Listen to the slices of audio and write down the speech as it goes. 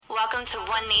Welcome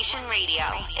to One Nation Radio.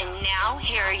 And now,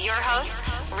 here are your hosts,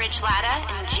 Rich Latta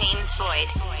and James Boyd.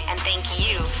 And thank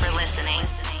you for listening.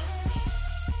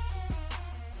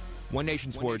 One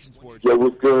Nation Sports. Yo,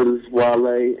 what's good? This is Wale,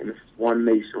 and this is One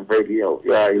Nation Radio.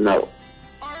 You already know.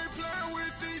 I ain't playing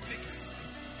with these niggas.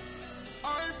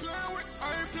 I ain't playing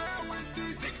with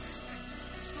these niggas.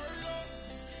 Straight up.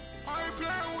 I ain't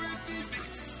playing with these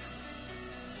niggas.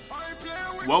 I ain't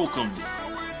playing with Welcome these niggas.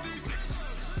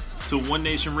 to One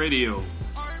Nation Radio. I ain't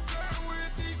playing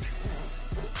with these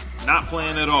niggas. Not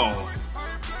playing at all.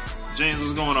 James,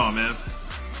 what's going on, man?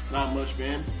 Not much,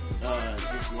 man.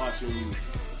 Just watching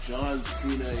John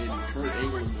Cena and Kurt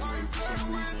Angle in the ring for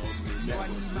some reason on the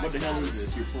network. What the hell is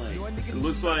this you're playing? It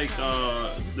looks like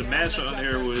the match on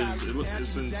here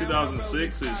it's in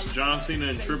 2006. It's John Cena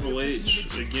and Triple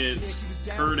H against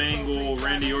Kurt Angle,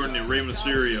 Randy Orton, and Rey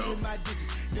Mysterio.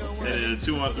 And in a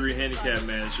 2-on-3 handicap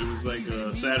match. It was like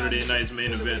a Saturday night's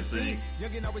main event thing. I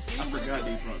forgot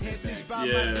they brought that back.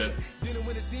 Yeah.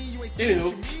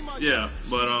 Anywho, Yeah,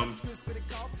 but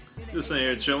just sitting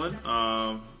here chilling.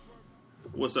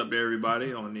 What's up to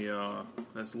everybody on the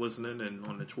that's listening and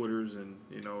on the Twitters and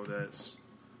that's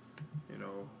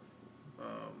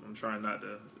I'm trying not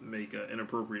to make an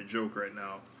inappropriate joke right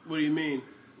now. what do you mean?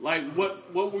 Like,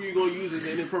 what were you going to use as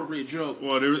an inappropriate joke?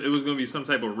 Well, it was going to be some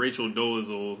type of Rachel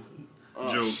Dolezal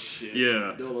joke. Shit.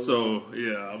 Yeah. Dolezal. So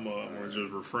yeah, I'm gonna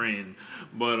just refrain.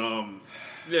 But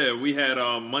yeah, we had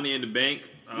Money in the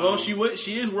Bank. Well, she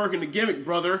is working the gimmick,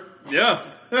 brother. Yeah,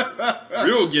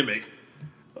 real gimmick.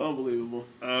 Unbelievable.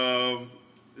 We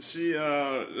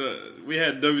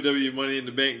had WWE Money in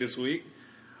the Bank this week.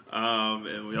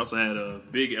 And we also had a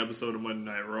big episode of Monday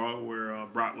Night Raw where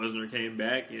Brock Lesnar came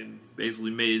back and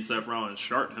basically made Seth Rollins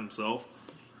shart himself.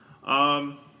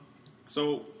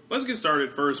 So let's get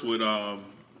started first with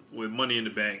Money in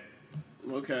the Bank.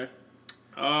 Okay.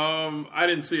 I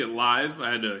didn't see it live.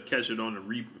 I had to catch it on the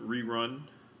rerun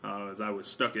as I was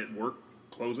stuck at work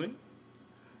closing.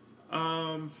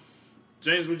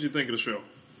 James, what did you think of the show?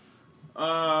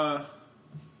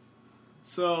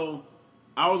 So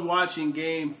I was watching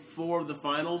Game 4 of the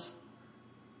finals,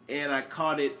 and I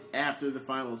caught it after the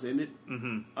finals ended.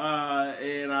 Mm-hmm.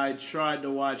 And I tried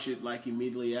to watch it like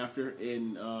immediately after.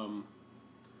 And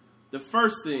the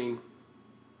first thing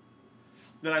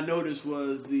that I noticed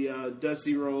was the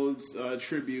Dusty Rhodes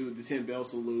tribute, the 10 Bell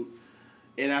salute.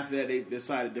 And after that, they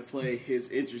decided to play his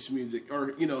entrance music,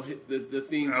 or the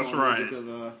theme That's song right. music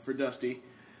of for Dusty.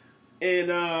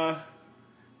 And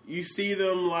you see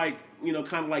them kind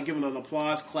of like giving an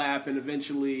applause clap, and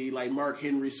eventually like Mark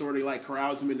Henry sort of like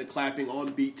corrals them into clapping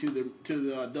on beat to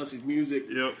the Dusty's music.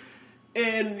 Yep.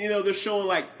 And they're showing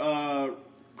like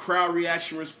crowd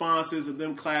reaction responses of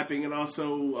them clapping, and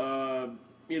also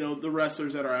the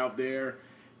wrestlers that are out there.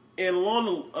 And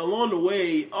along the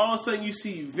way, all of a sudden you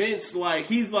see Vince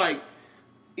he's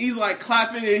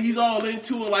clapping and he's all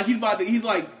into it, like he's like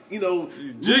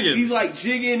jigging. He's like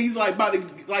jigging. He's like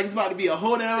it's about to be a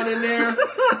hoedown in there.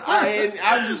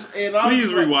 Please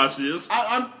rewatch this.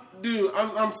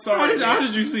 I'm sorry. How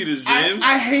did you see this, James?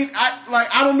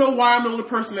 I don't know why I'm the only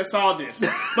person that saw this,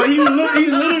 but he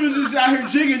literally was just out here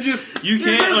jigging. Just You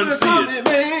can't unsee it,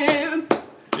 man.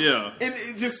 Yeah. And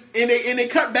it just they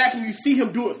cut back and you see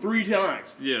him do it 3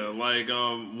 times. Yeah,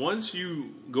 once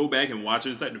you go back and watch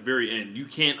it, it's at the very end. You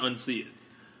can't unsee it.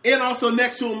 And also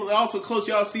next to him, also close,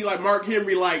 y'all see like Mark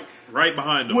Henry right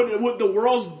behind him with the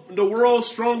world's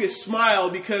strongest smile,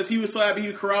 because he was so happy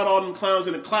he corralled all them clowns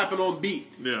and clapping on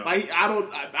beat. Yeah,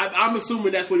 I'm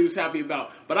assuming that's what he was happy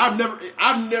about. But I've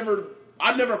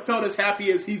never felt as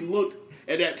happy as he looked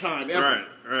at that time. Ever.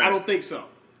 Right. I don't think so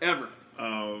ever.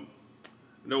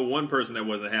 No one person that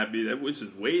wasn't happy, which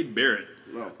is Wade Barrett.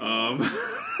 Oh.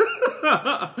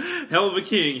 Hell of a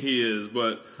king he is,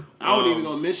 but I wasn't even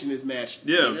gonna mention this match.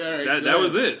 Yeah, that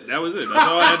was it. That was it. That's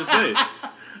all I had to say.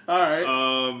 All right.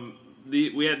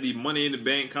 We had the Money in the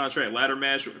Bank contract ladder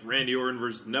match with Randy Orton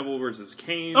versus Neville versus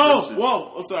Kane.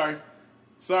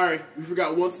 Sorry. We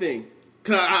forgot one thing.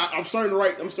 Cause I'm starting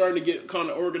to get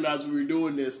kind of organized when we were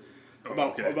doing this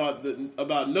about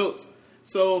notes.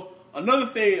 So another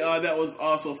thing that was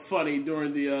also funny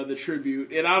during the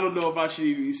tribute, and I don't know if I should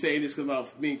even be saying this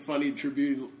about being funny,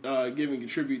 giving a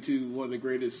tribute to one of the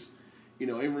greatest,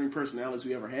 in-ring personalities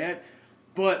we ever had.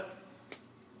 But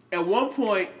at one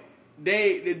point,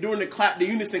 they during the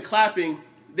unison clapping,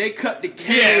 they cut to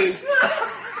Kane. Yes.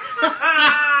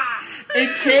 And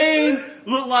Kane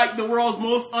looked like the world's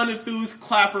most unenthused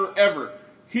clapper ever.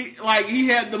 He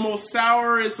had the most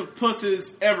sourest of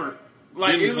pusses ever.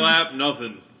 Didn't clap,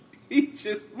 nothing. He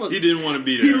just looked. He didn't want to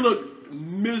be there. He looked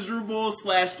miserable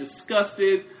 /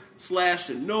 disgusted /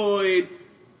 annoyed,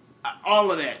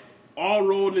 all of that. All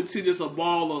rolled into just a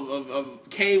ball of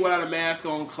Kane without a mask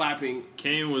on clapping.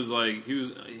 Kane was like,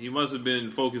 he must have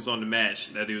been focused on the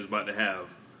match that he was about to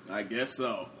have. I guess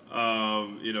so.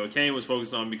 Kane was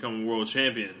focused on becoming world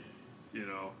champion.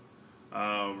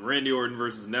 Randy Orton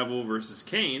versus Neville versus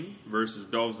Kane versus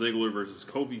Dolph Ziggler versus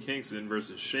Kofi Kingston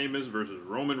versus Sheamus versus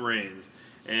Roman Reigns.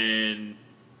 And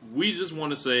we just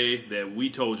want to say that we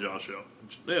told y'all so.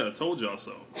 Yeah, told y'all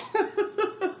so.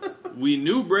 We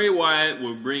knew Bray Wyatt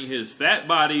would bring his fat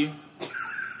body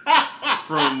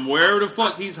from wherever the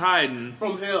fuck he's hiding.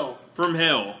 From hell. From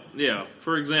hell. Yeah,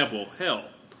 for example, hell.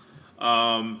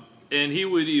 And he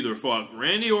would either fuck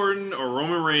Randy Orton or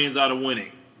Roman Reigns out of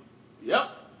winning. Yep.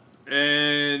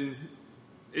 And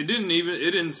it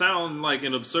didn't sound like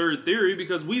an absurd theory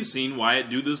because we've seen Wyatt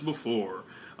do this before.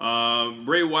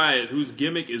 Bray Wyatt, whose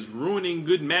gimmick is ruining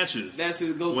good matches. That's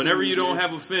his go-to Whenever move, you don't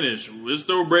have a finish, just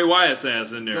throw Bray Wyatt's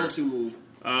ass in there. Go-to move.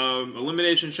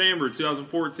 Elimination Chamber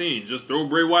 2014, just throw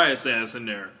Bray Wyatt's ass in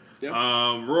there. Yep.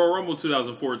 Royal Rumble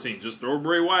 2014, just throw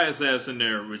Bray Wyatt's ass in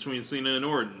there between Cena and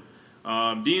Orton.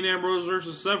 Dean Ambrose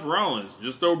versus Seth Rollins,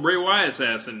 just throw Bray Wyatt's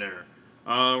ass in there.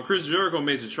 Chris Jericho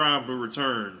makes a triumphant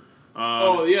return.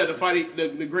 The fight,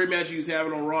 the great match he was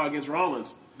having on Raw against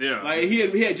Rollins. Yeah, like he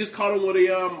had just caught him with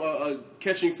a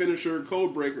catching finisher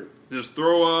code breaker. Just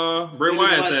throw Bray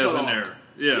Wyatt's ass in there.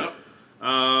 Yeah. Yep.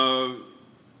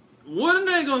 When are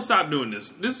they gonna stop doing this?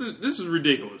 This is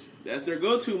ridiculous. That's their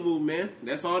go-to move, man.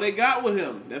 That's all they got with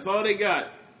him. That's all they got.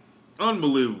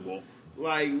 Unbelievable.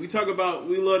 Like we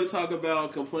love to talk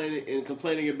about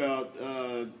complaining about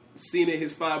Cena,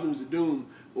 his 5 moves of doom.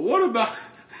 But what about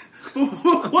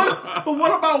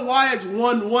what about Wyatt's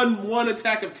one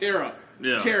attack of terror?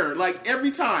 Yeah. Terror, like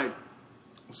every time.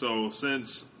 So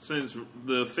since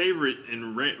the favorite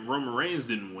in Roman Reigns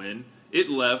didn't win, it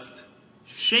left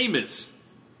Sheamus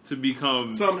to become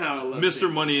somehow Mr.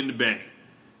 Sheamus. Money in the Bank.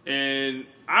 And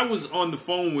I was on the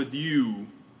phone with you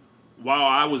while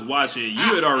I was watching it.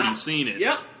 You had already seen it.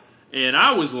 Yep. And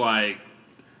I was like,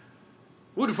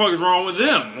 what the fuck is wrong with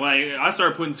them? Like, I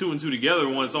started putting 2 and 2 together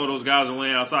once all those guys were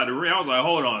laying outside the ring. I was like,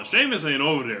 hold on, Sheamus ain't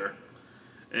over there.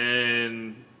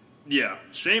 And yeah,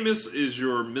 Sheamus is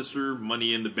your Mr.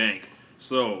 Money in the Bank.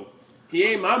 So he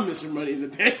ain't my Mr. Money in the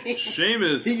Bank.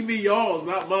 Sheamus, he can be y'all's,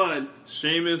 not mine.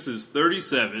 Sheamus is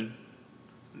 37,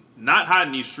 not hot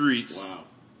in these streets. Wow.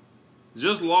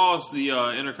 Just lost the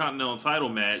Intercontinental title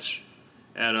match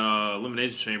at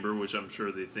Elimination Chamber, which I'm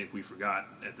sure they think we forgot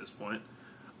at this point.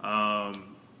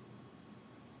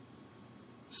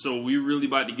 So we really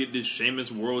about to get this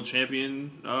Sheamus World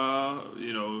Champion,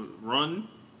 run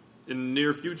in the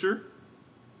near future.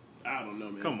 I don't know,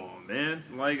 man. Come on, man.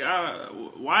 Like,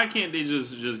 why can't they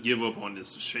just give up on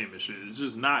this Sheamus shit? It's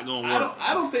just not going to work.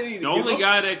 I don't think they need to The only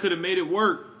guy that could have made it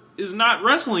work is not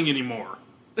wrestling anymore.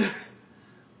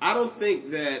 I don't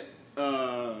think that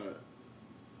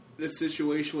the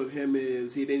situation with him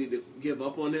is they need to give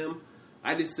up on him.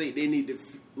 I just think they need to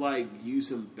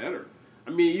use him better.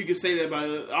 I mean, you can say that by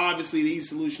obviously the easy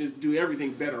solution is do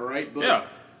everything better, right? But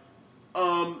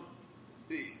yeah.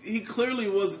 He clearly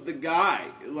wasn't the guy.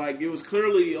 Like, it was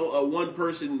clearly a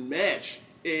one-person match,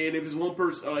 and if it's one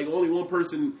person, only one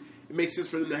person, it makes sense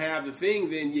for them to have the thing.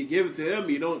 Then you give it to him.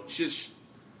 You don't just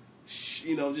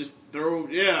throw.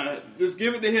 Yeah, just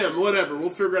give it to him. Whatever, we'll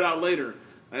figure it out later.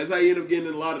 That's how you end up getting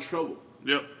in a lot of trouble.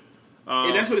 Yep.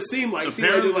 And that's what it seemed like. It seemed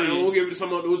like we'll give it to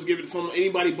someone. We'll give it to someone,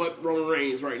 anybody but Roman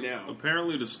Reigns right now.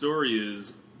 Apparently, the story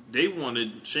is they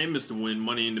wanted Sheamus to win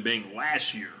Money in the Bank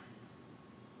last year,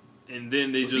 and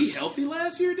then was he healthy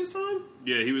last year? This time?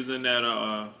 Yeah, he was in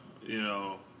that.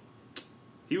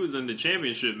 He was in the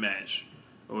championship match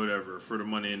or whatever for the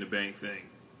Money in the Bank thing.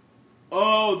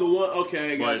 Oh, the one.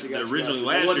 Okay, I got you. Originally,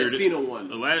 last year, Cena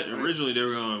won. Originally, they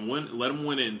were going to let him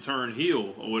win it and turn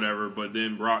heel or whatever, but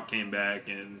then Brock came back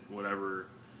and whatever,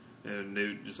 and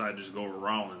they decided to just go with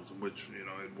Rollins, which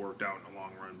it worked out in the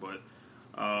long run. But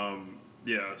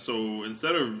so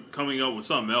instead of coming up with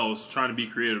something else, trying to be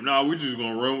creative, we're just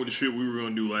going to run with the shit we were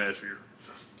going to do last year.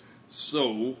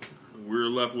 So we're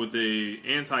left with a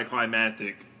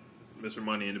anticlimactic Mr.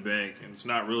 Money in the Bank, and it's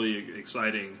not really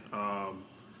exciting.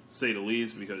 Say the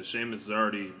least, because Sheamus has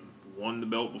already won the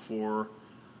belt before.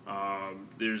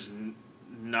 There's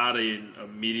not an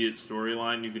immediate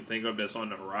storyline you can think of that's on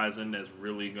the horizon that's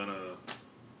really gonna,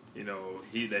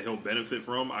 that he'll benefit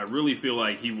from. I really feel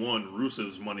like he won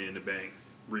Rusev's Money in the Bank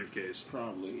briefcase.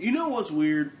 Probably. You know what's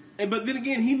weird? But then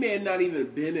again, he may have not even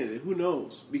been in it. Who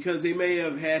knows? Because they may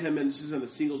have had him in a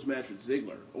singles match with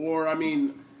Ziggler, or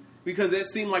because that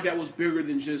seemed like that was bigger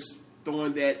than just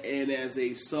throwing that in as a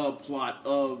subplot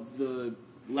of the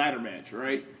ladder match,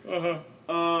 right? Uh-huh.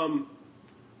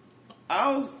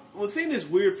 The thing that's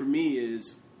weird for me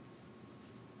is,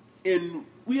 and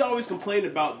we always complained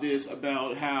about this,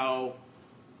 about how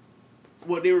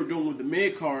what they were doing with the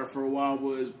mid-card for a while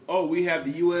was, we have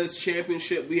the U.S.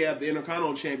 Championship, we have the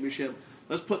Intercontinental Championship,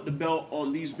 let's put the belt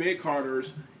on these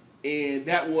mid-carders, and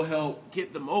that will help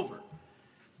get them over.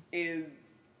 And,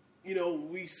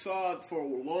 we saw it for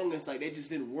the longest, like, that just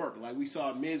didn't work. Like, we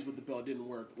saw Miz with the belt, didn't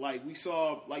work. Like, we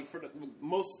saw, like, for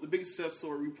the biggest success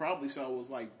story we probably saw was,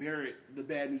 like, Barrett, the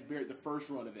Bad News Barrett, the first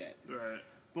run of that. Right.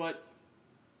 But,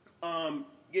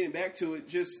 getting back to it,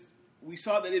 just, we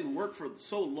saw that didn't work for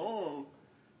so long,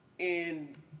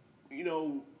 and,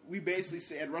 we basically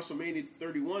said, at WrestleMania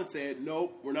 31 said,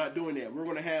 nope, we're not doing that. We're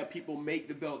going to have people make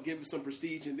the belt, give it some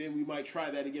prestige, and then we might try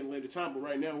that again later time. But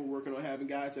right now we're working on having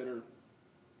guys that are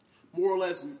more or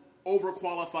less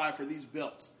overqualified for these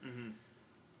belts. Mm-hmm.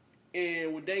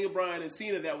 And with Daniel Bryan and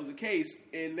Cena, that was the case.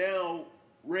 And now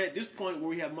we're at this point where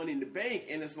we have Money in the Bank,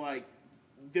 and it's like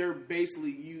they're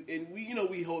basically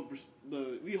we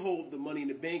hold the Money in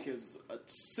the Bank as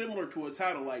similar to a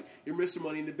title, like you're Mr.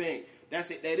 Money in the Bank.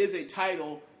 That's it. That is a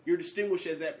title. You're distinguished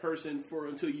as that person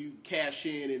until you cash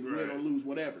in and win or lose,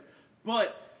 whatever.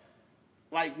 But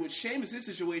like with Sheamus'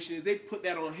 situation is they put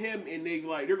that on him, and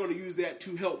they're going to use that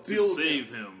to help build save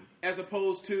him, as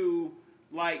opposed to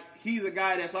like he's a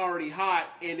guy that's already hot,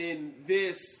 and then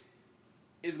this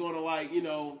is going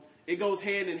to it goes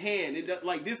hand in hand.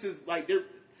 This is like they're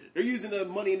using the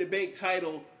Money in the Bank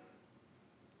title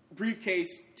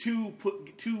briefcase to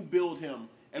build him.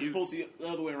 As opposed to the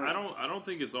other way around. I don't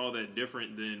think it's all that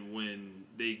different than when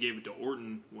they gave it to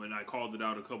Orton. When I called it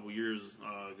out a couple years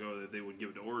ago that they would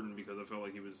give it to Orton because I felt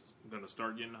like he was going to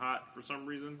start getting hot for some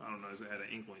reason. I don't know. I had an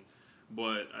inkling.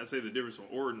 But I'd say the difference with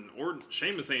Orton,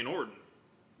 Sheamus ain't Orton.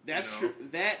 That's true.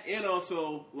 That, and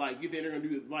also, like, you think they're going to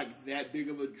do, like, that big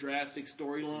of a drastic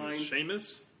storyline?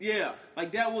 Sheamus? Yeah. I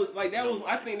think that was,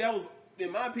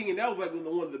 in my opinion, that was, like,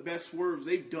 one of the best swerves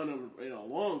they've done in a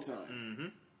long time. Mm-hmm.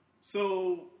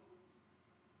 So,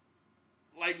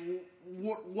 like,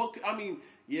 what? I mean,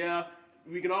 yeah,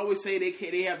 we can always say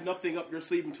they have nothing up their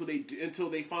sleeve until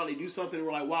they finally do something. And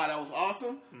we're like, wow, that was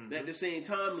awesome. Mm-hmm. But at the same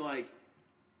time, like,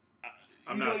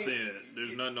 I'm not saying it.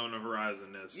 There's nothing on the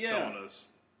horizon that's telling us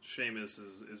Sheamus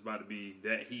is about to be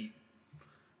that heat,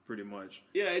 pretty much.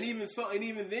 Yeah, and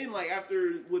even then, like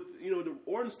after with the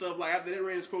Orton stuff, like after they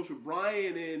ran his course with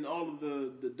Bryan and all of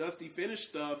the Dusty Finish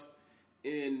stuff,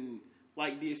 and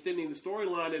like the extending the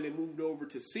storyline, and it moved over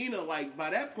to Cena. Like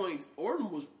by that point,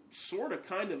 Orton was sort of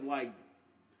kind of like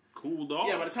cooled off.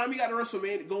 Yeah, by the time he got to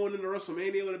WrestleMania, going into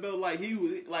WrestleMania with a belt, like he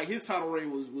was like his title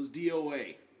reign was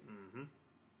DOA. Mm-hmm.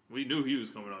 We knew he was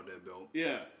coming out that belt.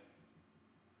 Yeah.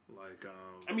 Like,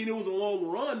 I mean, it was a long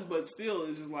run, but still,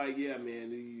 it's just like, yeah,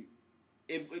 man.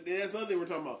 And that's another thing we're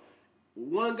talking about.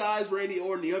 One guy's Randy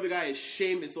Orton, the other guy is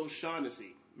Sheamus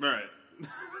O'Shaughnessy. Right.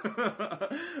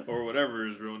 Or whatever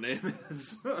his real name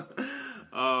is.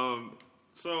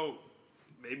 So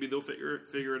maybe they'll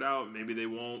figure it out. Maybe they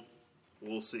won't.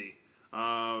 We'll see.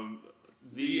 Do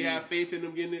you have faith in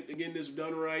them getting this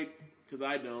done right? Because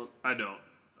I don't. I don't.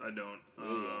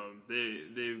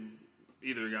 They've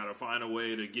either got to find a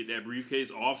way to get that briefcase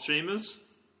off Sheamus,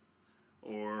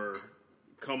 or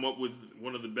come up with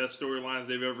one of the best storylines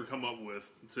they've ever come up with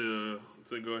to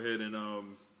go ahead and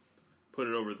put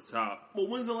it over the top. Well,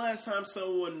 when's the last time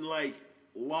someone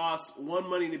lost one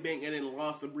Money in the Bank and then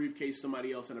lost the briefcase to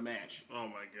somebody else in a match? Oh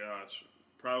my gosh,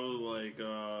 probably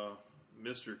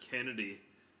Mr. Kennedy.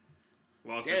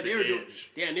 Lost at the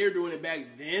Edge. They were doing it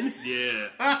back then. Yeah,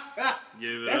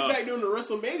 gave it That's up. back during the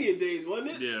WrestleMania days,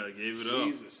 wasn't it? Yeah, gave it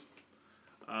Jesus.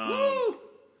 Woo!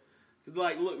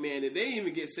 Because look, man, if they didn't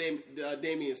even get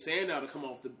Damian Sandow to come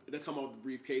off the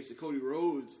briefcase to Cody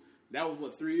Rhodes, that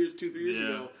was 3 years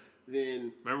ago.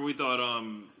 Then remember we thought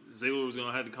Ziggler was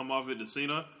gonna have to come off it to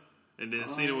Cena, and then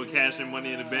Cena would cash in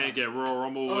Money in the Bank at Royal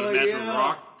Rumble with a match with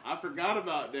Rock. I forgot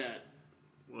about that.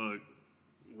 Look.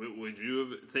 Would you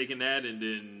have taken that and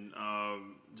then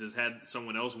just had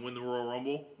someone else win the Royal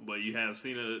Rumble, but you have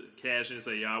Cena cash in and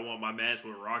say, yeah, I want my match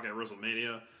with Rock at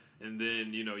WrestleMania, and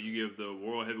then, you give the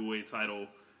World Heavyweight title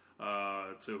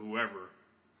to whoever,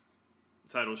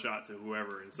 title shot to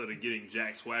whoever, instead of getting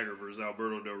Jack Swagger versus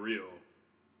Alberto Del Rio.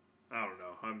 I don't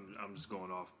know. I'm just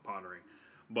going off pondering.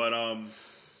 But,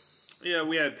 yeah,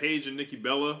 we had Paige and Nikki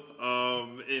Bella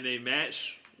in a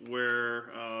match where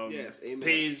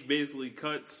Paige basically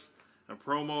cuts a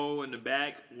promo in the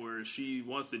back where she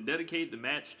wants to dedicate the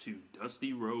match to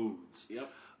Dusty Rhodes. Yep.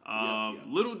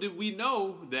 Little did we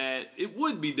know that it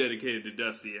would be dedicated to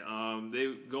Dusty.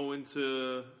 They go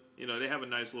into they have a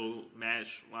nice little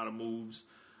match, a lot of moves,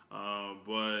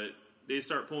 but they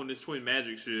start pulling this twin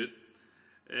magic shit.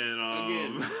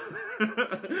 And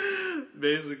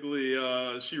basically,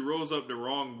 she rolls up the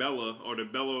wrong Bella, or the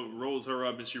Bella rolls her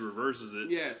up and she reverses it.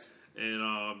 Yes.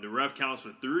 And the ref counts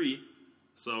for 3.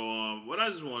 So what I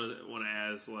just want to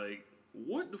ask, like,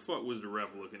 what the fuck was the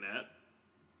ref looking at?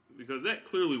 Because that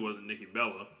clearly wasn't Nikki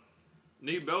Bella.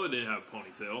 Nikki Bella didn't have a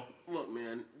ponytail. Look,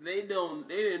 man, they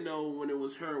didn't know when it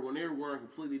was her, when they were wearing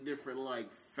completely different,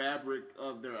 like, fabric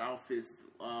of their outfits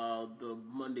the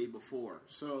Monday before.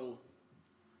 So,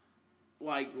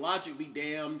 like, logic be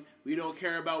damned. We don't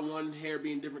care about one hair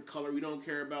being different color. We don't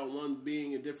care about one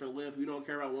being a different length. We don't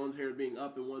care about one's hair being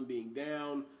up and one being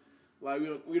down. Like,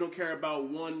 we don't care about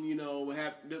one,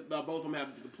 about both of them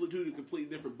having two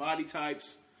completely different body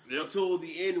types. Yep. Until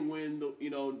the end when,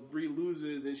 Brie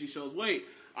loses and she shows, wait,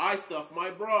 I stuffed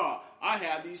my bra. I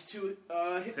have these 2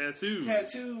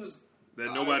 tattoos.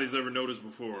 That nobody's ever noticed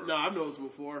before. No, I've noticed them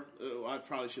before. I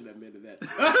probably shouldn't have admitted that.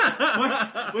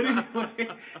 but anyway,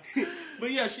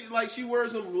 but yeah, she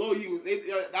wears them low.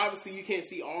 Obviously you can't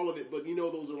see all of it, but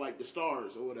those are like the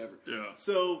stars or whatever. Yeah.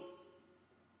 So,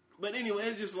 but anyway,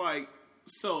 it's just like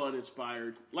so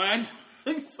uninspired. Like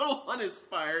so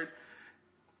uninspired.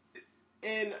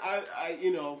 And I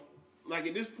like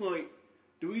at this point,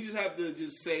 do we just have to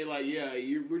just say like, yeah,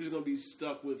 we're just gonna be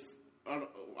stuck with.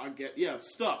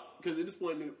 Stuck. Because at this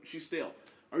point, she's stale.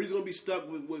 Are we just going to be stuck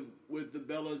with the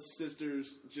Bella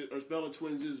sisters, or Bella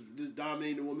twins, just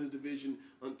dominating the women's division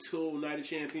until Night of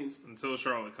Champions? Until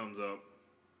Charlotte comes up.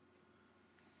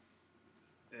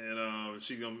 And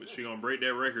she gonna break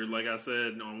that record, like I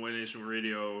said, on One Nation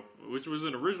Radio, which was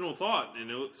an original thought. And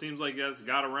it seems like that's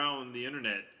got around the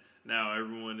internet. Now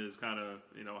everyone is kind of,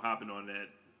 hopping on that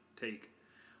take.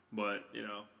 But,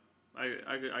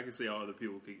 I can see how other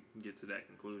people could get to that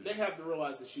conclusion. They have to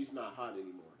realize that she's not hot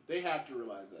anymore. They have to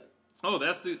realize that. Oh,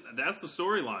 that's the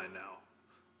storyline now.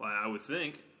 Like, I would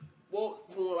think. Well,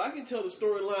 from what I can tell, the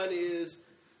storyline is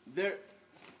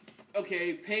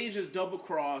Paige has double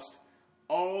crossed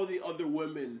all the other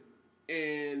women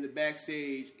in the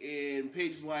backstage, and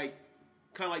Paige is like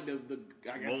kind of like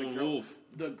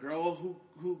the girl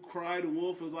who cried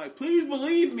wolf was like, please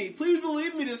believe me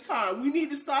this time. We need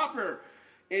to stop her.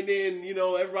 And then,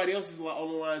 everybody else is on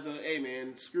the lines of, hey,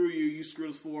 man, screw you. You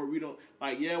screwed us forward. We don't,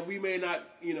 we may not,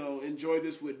 enjoy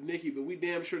this with Nikki, but we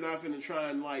damn sure not finna try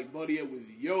and, buddy up with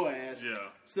your ass. Yeah.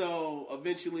 So,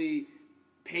 eventually,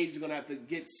 Paige is going to have to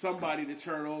get somebody to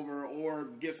turn over or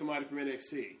get somebody from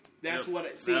NXT. That's what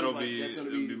it seems that's going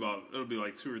to be. It'll be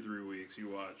like 2 or 3 weeks. You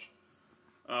watch.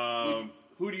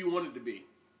 Who do you want it to be?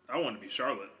 I want it to be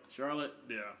Charlotte. Charlotte?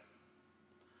 Yeah.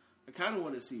 I kind of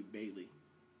want to see Bayley.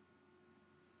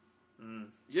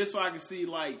 Just so I can see,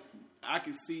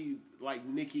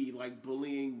 Nikki,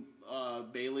 bullying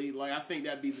Bayley. I think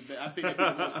that'd be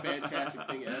the most fantastic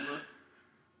thing ever.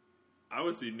 I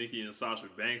would see Nikki and Sasha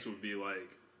Banks would be like,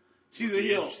 she's a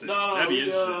heel. No, that'd be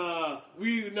interesting.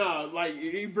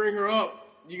 You bring her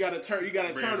up, you gotta turn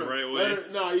her. Right way.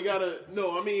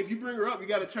 If you bring her up, you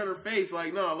gotta turn her face.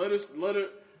 Let her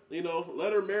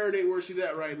marinate where she's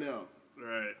at right now.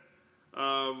 Right.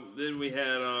 Then we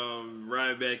had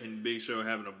Ryback and Big Show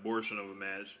have an abortion of a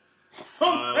match.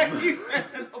 He said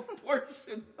an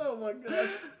abortion. Oh my god!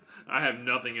 I have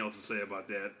nothing else to say about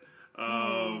that.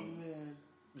 Man.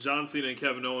 John Cena and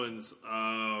Kevin Owens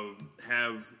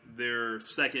have their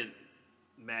second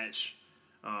match.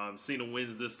 Cena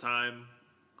wins this time,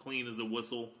 clean as a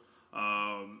whistle.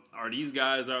 Are these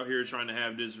guys out here trying to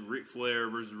have this Ric Flair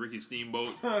versus Ricky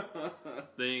Steamboat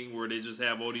thing where they just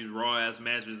have all these raw-ass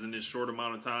matches in this short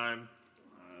amount of time?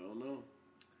 I don't know.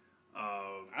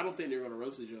 I don't think they're going to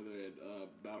wrestle each other at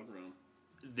Battleground.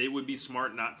 They would be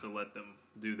smart not to let them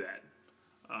do that.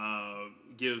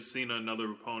 Give Cena another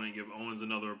opponent, give Owens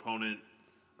another opponent.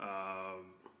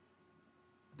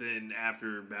 Then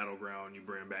after Battleground, you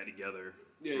bring them back together.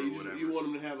 Yeah, you want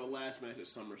them to have a last match at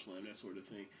SummerSlam, that sort of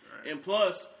thing. Right. And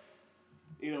plus,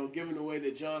 given the way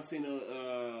that John Cena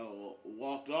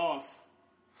walked off,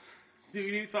 do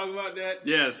we need to talk about that?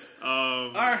 Yes.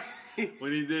 All right.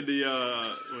 When he did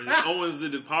when Owens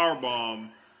did the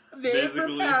powerbomb,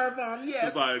 basically, powerbomb, yes.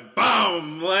 It's like,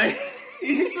 BOOM!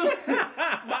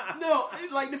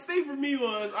 The thing for me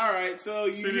was, all right, so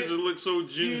you Cena just looked so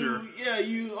ginger.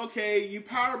 You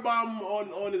powerbomb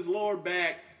on his lower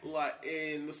back,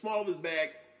 in the small of his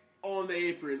back, on the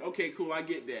apron. Okay, cool, I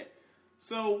get that.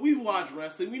 So we've watched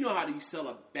wrestling. We know how to sell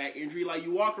a back injury.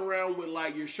 You walk around with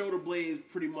your shoulder blades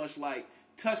pretty much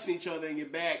touching each other in your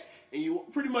back, and you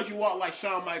walk like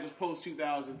Shawn Michaels post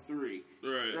 2003.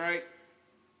 Right. Right.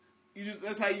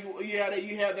 that's how you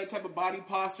have that type of body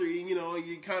posture.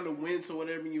 You kind of wince or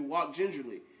whatever, and you walk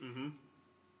gingerly. Mm-hmm.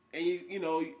 And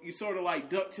you sort of like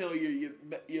ducktail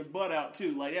your butt out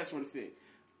too, like that sort of thing.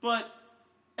 But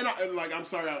I'm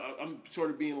sorry, I'm sort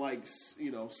of being like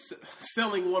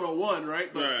selling 101,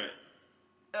 right? But, right.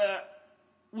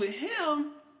 With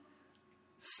him,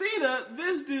 Cena,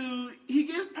 this dude, he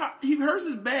hurts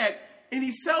his back and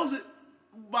he sells it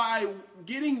by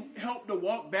getting help to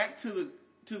walk back to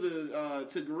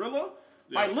Gorilla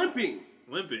by limping.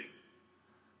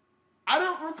 I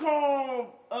don't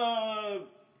recall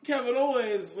Kevin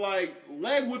Owens like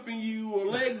leg whipping you or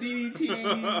leg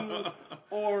DDTing you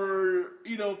or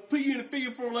put you in a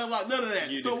figure four leg lock. None of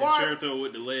that. So concerto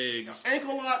with the legs,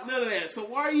 ankle lock. None of that. So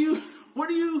why are you?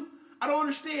 I don't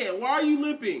understand. Why are you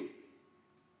limping?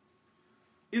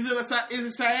 Is it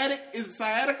sciatic? Is it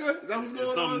sciatica? Is that what's going on?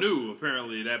 It's something new.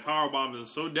 Apparently, that powerbomb is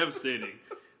so devastating.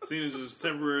 Cena just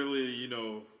temporarily,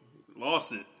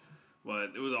 lost it.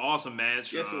 But it was an awesome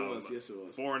match. Yes, it was.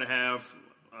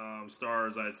 4.5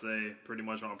 stars, I'd say, pretty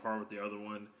much on par with the other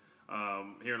one.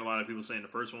 Hearing a lot of people saying the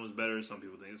first one was better. Some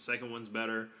people think the second one's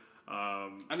better.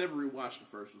 I never rewatched the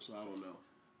first one, so I don't know.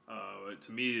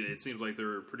 To me, it seems like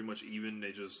they're pretty much even.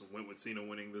 They just went with Cena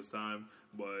winning this time.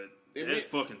 But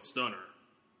fucking stunner.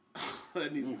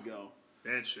 That needs to go.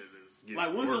 That shit is getting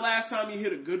like, when's worse. the last time he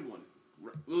hit a good one?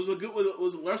 Was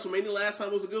WrestleMania last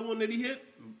time was a good one that he hit?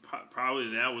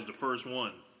 Probably that was the first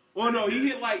one. Well, no, he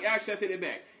hit actually I take that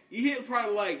back. He hit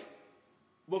probably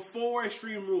before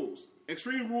Extreme Rules.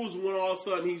 Extreme Rules when all of a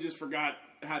sudden he just forgot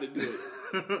how to do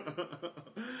it.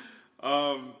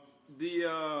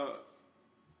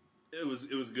 It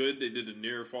was good. They did the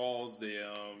near falls.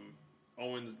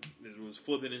 Owens was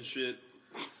flipping and shit.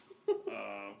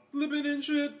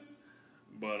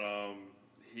 But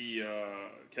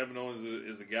Kevin Owens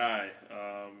is a guy.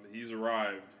 He's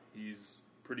arrived. He's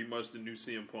pretty much the new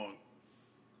CM Punk.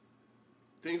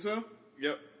 Think so?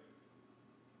 Yep.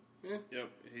 Yeah.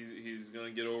 Yep. He's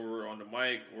gonna get over on the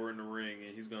mic or in the ring,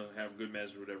 and he's gonna have good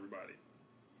matches with everybody.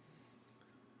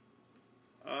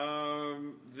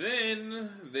 Then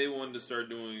they wanted to start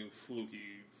doing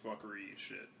fluky fuckery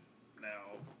shit.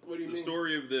 Now, what do you mean? The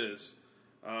story of this,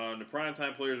 the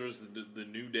primetime players versus the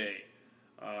New Day.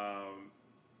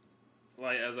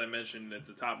 Like as I mentioned at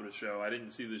the top of the show, I didn't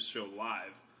see this show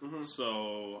live,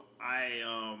 so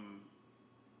I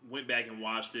went back and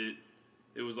watched it.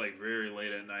 It was very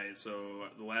late at night, so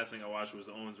the last thing I watched was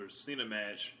the Owens vs. Cena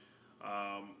match.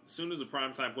 As soon as the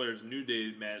Primetime Players New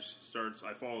Day match starts,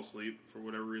 I fall asleep for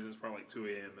whatever reason. It's probably 2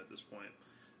 a.m. at this point.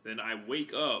 Then I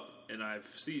wake up and I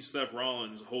see Seth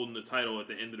Rollins holding the title at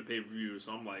the end of the pay-per-view,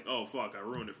 so I'm like, oh fuck, I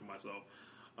ruined it for myself.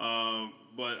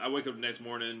 But I wake up the next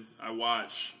morning, I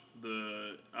watch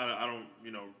I don't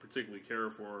particularly care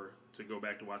to go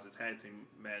back to watch the tag team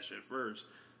match at first,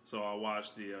 so I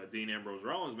watched the Dean Ambrose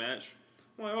Rollins match.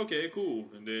 I'm like, okay, cool.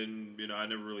 And then, I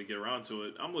never really get around to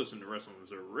it. I'm listening to Wrestling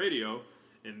Observer Radio,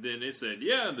 and then they said,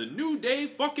 yeah, the New Day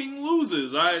fucking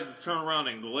loses. I turn around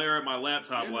and glare at my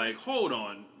laptop hold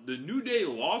on. The New Day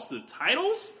lost the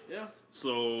titles? Yeah.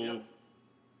 So,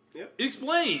 Yep.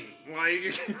 Explain.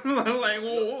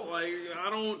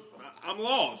 I'm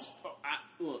lost.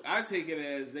 I take it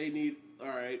as they need, all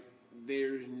right,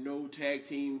 there's no tag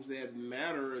teams that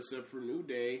matter except for New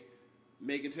Day.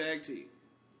 Make a tag team.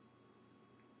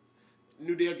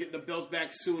 New Day will get the belts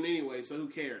back soon anyway, so who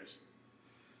cares?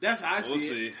 That's how I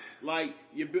see it. Like,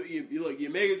 you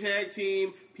make a tag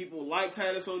team, people like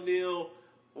Titus O'Neil,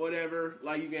 whatever.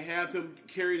 Like, you can have him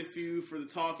carry the feud for the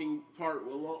talking part,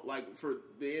 like, for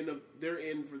the end of their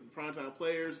end for the primetime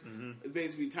players. Mm-hmm. It's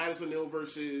basically Titus O'Neil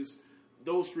versus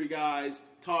those three guys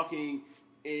talking,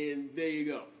 and there you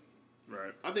go.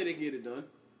 Right. I think they can get it done.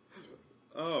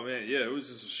 Oh man, yeah, it was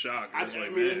just a shock. It's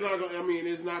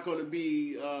not going to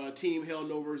be Team Hell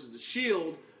No versus the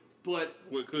Shield, but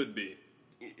what could be,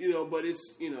 but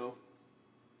it's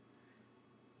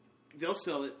they'll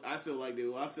sell it. I feel like they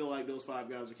will. I feel like those five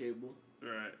guys are capable. All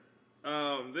right.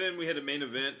 Then we had a main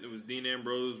event. It was Dean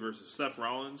Ambrose versus Seth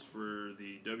Rollins for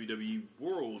the WWE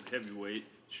World Heavyweight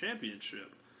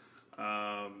Championship.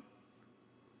 What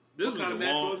kind of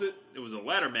match was it? It was a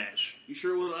ladder match. You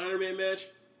sure it was an Iron Man match?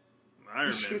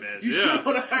 Iron Man match, you yeah. Sure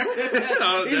that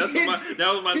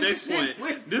was my next point.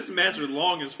 This match was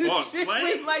long as fuck.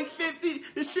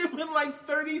 The shit went like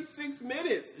 36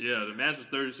 minutes. Yeah, the match was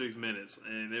 36 minutes,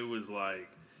 and it was like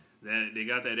that. They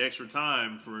got that extra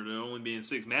time for there only being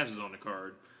 6 matches on the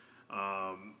card.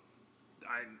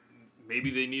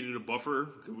 Maybe they needed a buffer.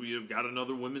 Could we have got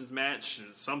another women's match,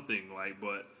 something like?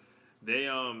 But they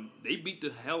beat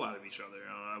the hell out of each other.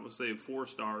 I would say 4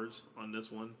 stars on this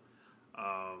one.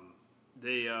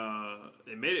 they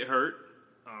made it hurt.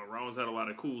 Rollins had a lot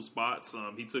of cool spots.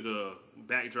 He took a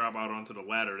backdrop out onto the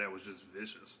ladder that was just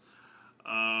vicious.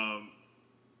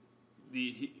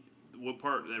 What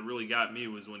part that really got me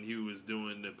was when he was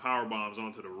doing the power bombs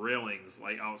onto the railings,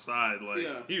 like outside.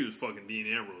 He was fucking Dean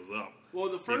Ambrose up. Well,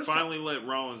 they finally let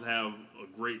Rollins have a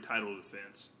great title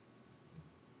defense.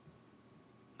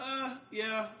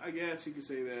 Yeah, I guess you could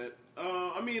say that.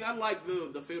 I mean, I like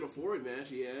the Fatal 4-Way match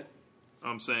he had.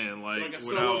 I'm saying, like a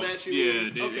solo match.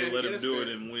 They let him do it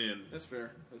and win. That's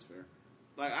fair.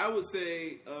 Like, I would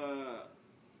say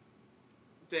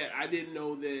that I didn't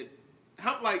know that.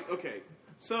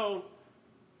 So,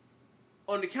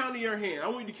 on the count of your hand, I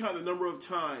want you to count the number of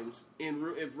times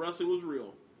if wrestling was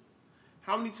real.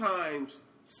 How many times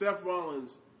Seth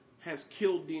Rollins has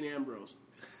killed Dean Ambrose?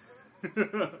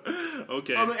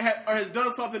 Okay. Or has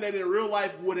done something that in real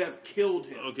life would have killed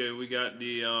him. Okay, we got the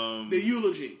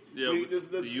eulogy. Yeah,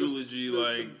 the eulogy,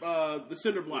 the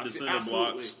cinder blocks. The cinder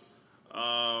blocks.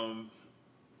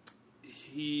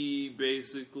 He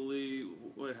basically,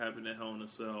 what happened to Hell in a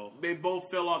Cell? They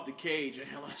both fell off the cage at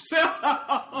Hell in a Cell.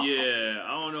 Yeah,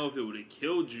 I don't know if it would have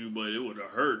killed you, but it would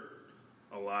have hurt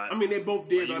a lot. I mean, they both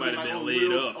did. You might have been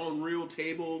laid up on real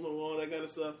tables and all that kind of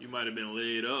stuff. You might have been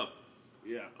laid up.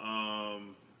 Yeah.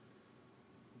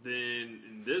 Then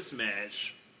in this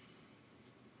match,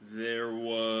 there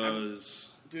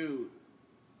was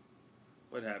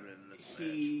what happened in this match?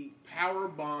 He power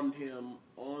bombed him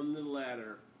on the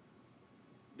ladder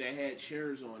that had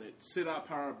chairs on it. Sit-out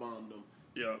power bombed him.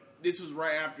 Yeah. This was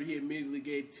right after he immediately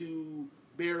gave 2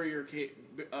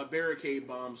 barricade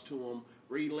bombs to him,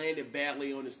 where he landed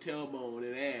badly on his tailbone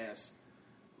and ass.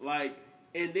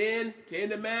 And then to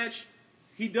end the match,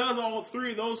 he does all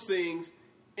 3 of those things,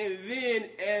 and then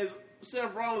as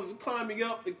Seth Rollins is climbing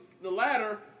up the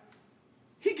ladder,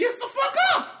 he gets the fuck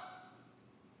up.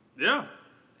 Yeah.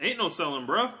 Ain't no selling,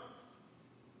 bro.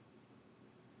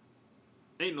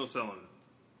 Ain't no selling.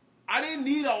 I didn't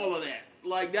need all of that.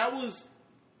 Like, that was,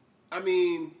 I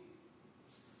mean,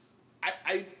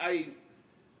 I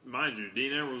mind you,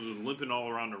 Dean Ambrose was limping all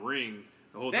around the ring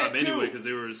the whole time anyway, because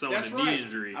they were selling a knee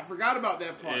injury. I forgot about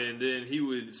that part. And then he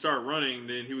would start running,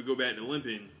 then he would go back to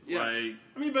limping. Yeah. I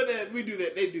mean, but we do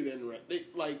that. They do that in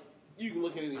the you can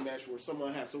look at any match where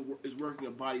someone is working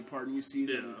a body part, and you see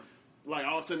them. Like,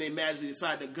 all of a sudden, they magically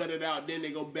decide to gut it out, then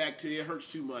they go back to it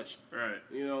hurts too much. Right.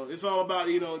 It's all about,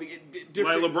 the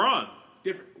different... Like LeBron.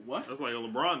 Different... What? That's like a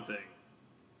LeBron thing.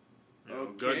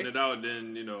 Gutting it out,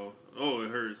 then, it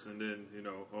hurts, and then,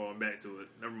 I'm back to it.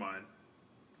 Never mind.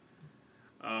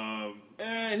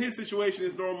 And his situation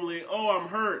is normally, I'm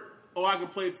hurt. I can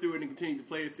play through it and continue to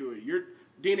play through it.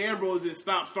 Dean Ambrose is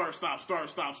stop, start, stop,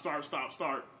 start, stop, start, stop,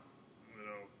 start.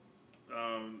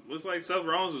 Looks like Seth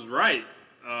Rollins was right.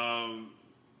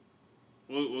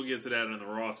 We'll get to that in the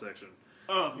Raw section.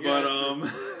 Oh, yeah.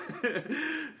 But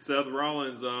Seth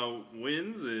Rollins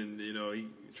wins, and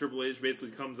Triple H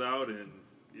basically comes out and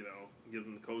gives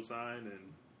him the cosign,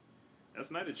 and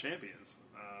that's Night of Champions.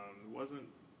 It wasn't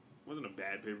a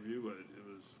bad pay-per-view, but it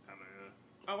was kind of.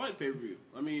 I like pay-per-view.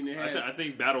 I mean, I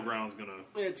think Battleground's gonna.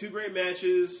 They had 2 great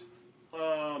matches.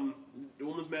 The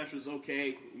women's match was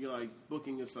okay.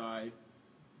 Booking aside.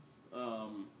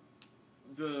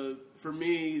 For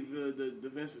me, the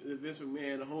Vince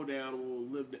McMahon, the hoedown will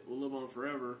live on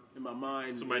forever in my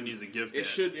mind. Somebody needs to gift it.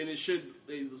 It should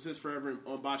exist forever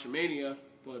on Botchamania,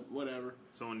 but whatever.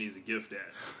 Someone needs to gift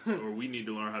that, or we need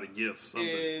to learn how to gift something.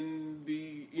 And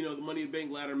the Money in the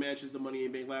Bank ladder match is the Money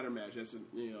in the Bank ladder match. That's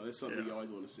that's something you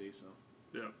always want to see. So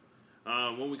yeah.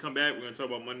 When we come back, we're going to talk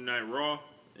about Monday Night Raw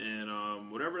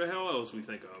and whatever the hell else we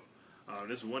think of.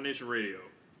 This is One Nation Radio.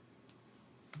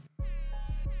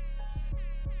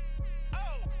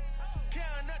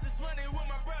 Money with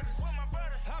my brothers.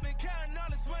 I've been counting all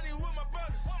this money with my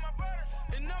brothers.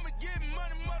 And I'ma get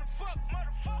money, motherfucker.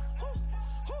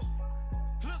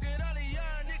 Look at all the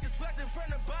young niggas flexing from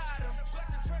the bottom.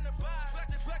 Flexing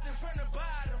from the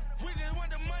bottom. We just want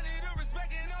the money, the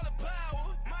respect, and all the power.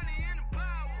 Money in the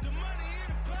power. The money in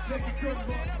the power. Take a good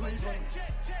look, Cleveland.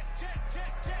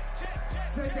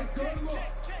 Take a good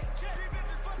look.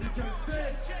 Because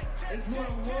this is what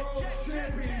a world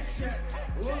championship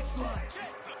looks like.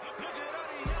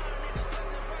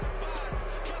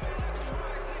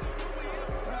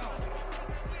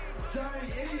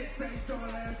 Giant idiot face over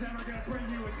there is never going to bring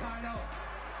you a title.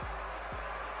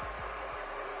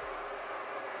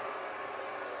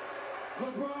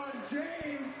 LeBron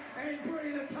James ain't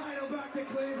bringing the title back to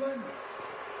Cleveland.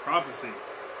 Prophecy.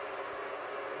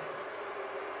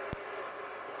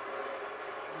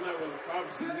 I'm not really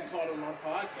Obviously, we called it on our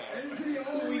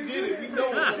podcast. We did it. We know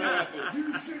what's going to happen. You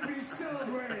should be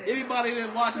celebrating. Anybody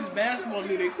that watches basketball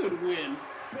knew they could win.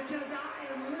 Because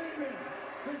I am leaving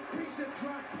this piece of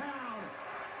crap town,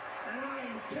 and I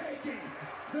am taking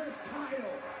this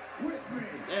title with me.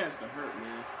 That has to hurt,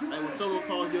 man. Like when someone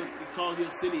calls your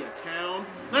city a town,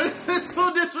 that's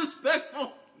so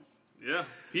disrespectful. Yeah,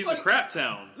 piece of crap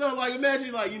town. No, like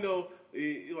imagine, like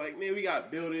like man, we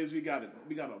got buildings, we got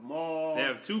a mall. They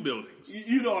have 2 buildings.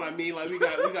 You know what I mean? Like we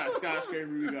got skyscraper,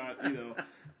 we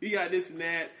got this and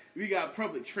that, we got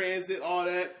public transit, all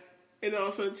that. And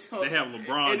also they have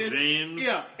LeBron James.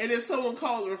 Yeah, and if someone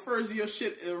refers to your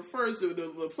shit, it refers to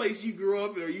the place you grew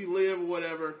up or you live or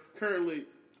whatever currently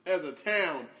as a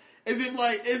town, as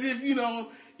if you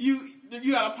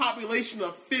got a population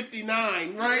of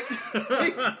 59, right?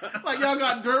 Like y'all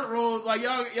got dirt roads, like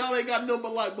y'all ain't got no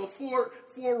but four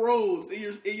roads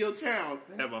in your town.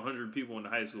 They have 100 people in the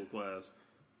high school class.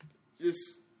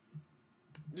 Just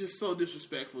so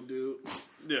disrespectful, dude.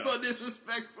 Yeah. So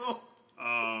disrespectful.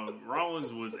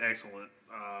 Rollins was excellent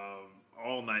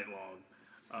all night long,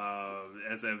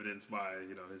 as evidenced by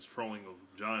his trolling of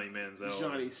Johnny Manziel.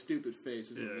 Johnny's stupid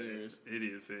face is hilarious.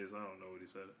 Idiot face. I don't know what he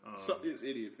said. It's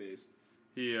idiot face.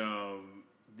 He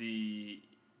the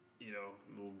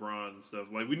LeBron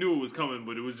stuff. Like we knew it was coming,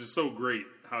 but it was just so great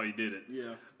how he did it.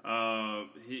 Yeah.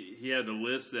 He had the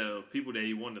list of people that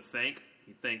he wanted to thank.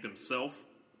 He thanked himself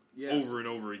over and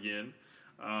over again,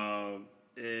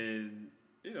 and.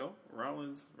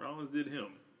 Rollins did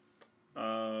him.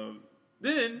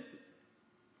 Then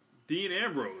Dean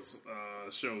Ambrose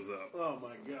shows up. Oh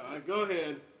my God! Go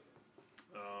ahead.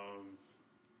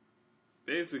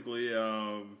 Basically,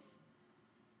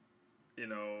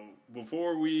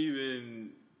 before we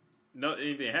even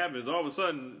anything happens, all of a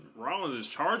sudden Rollins is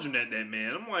charging at that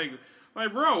man. I'm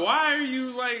like, bro, why are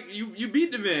you you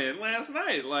beat the man last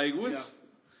night? Like,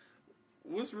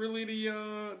 what's really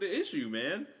the issue,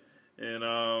 man?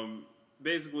 And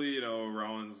basically,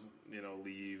 Rollins,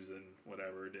 leaves and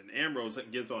whatever. Then Ambrose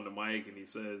gets on the mic and he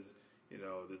says,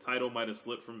 the title might have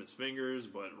slipped from his fingers,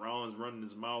 but Rollins running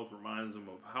his mouth reminds him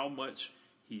of how much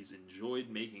he's enjoyed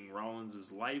making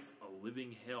Rollins' life a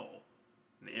living hell.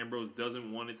 And Ambrose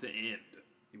doesn't want it to end.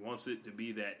 He wants it to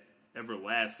be that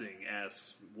everlasting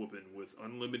ass whooping with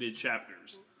unlimited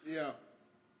chapters. Yeah.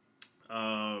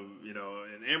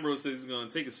 And Ambrose says he's going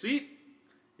to take a seat.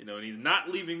 And he's not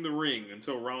leaving the ring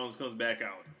until Rollins comes back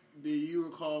out. Do you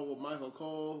recall what Michael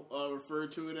Cole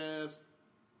referred to it as?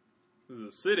 This is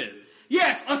a sit-in.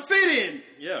 Yes, a sit-in.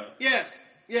 Yeah. Yes.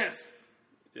 Yeah,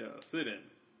 a sit-in.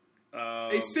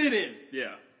 A sit-in.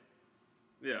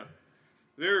 Yeah.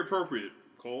 Very appropriate,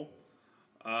 Cole.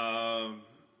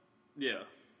 Yeah.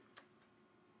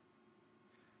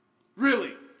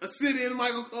 Really? A sit-in,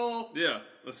 Michael Cole? Yeah,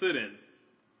 a sit-in.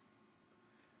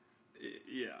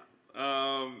 Yeah.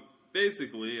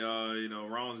 Basically,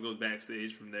 Rollins goes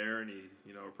backstage from there, and he,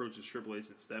 approaches Triple H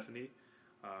and Stephanie,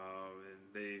 and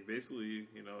they basically,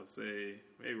 say,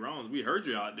 "Hey, Rollins, we heard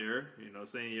you out there,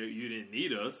 saying you didn't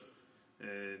need us,"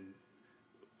 and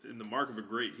in the mark of a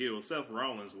great heel, Seth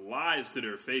Rollins lies to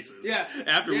their faces. Yes.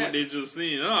 After what they just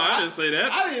seen. Oh, I didn't say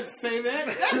that. I didn't say that.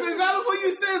 That's exactly what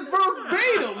you said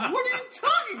verbatim. What are you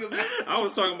talking about? I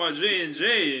was talking about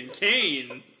J&J and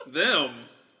Kane, them.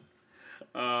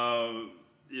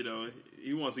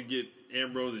 He wants to get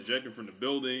Ambrose ejected from the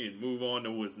building and move on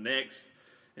to what's next.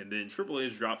 And then Triple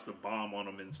H drops the bomb on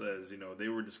him and says, they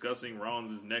were discussing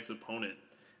Rollins' next opponent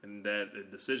and that a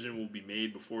decision will be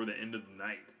made before the end of the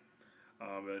night.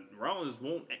 But Rollins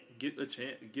won't get a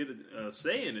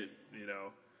say in it,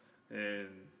 And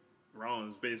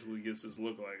Rollins basically gets this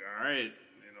look like, all right,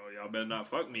 y'all better not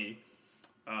fuck me.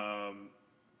 All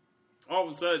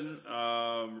of a sudden,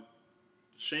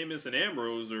 Sheamus and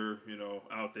Ambrose are,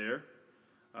 out there.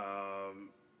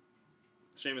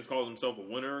 Sheamus calls himself a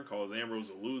winner, calls Ambrose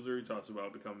a loser. He talks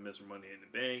about becoming Mr. Money in the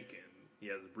Bank, and he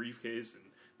has a briefcase, and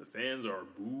the fans are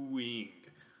booing.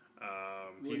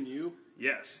 Wouldn't you?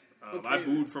 Yes. Okay, I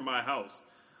booed from my house.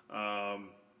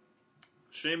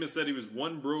 Sheamus said he was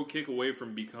one bro kick away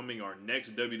from becoming our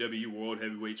next WWE World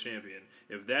Heavyweight Champion.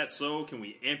 If that's so, can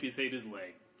we amputate his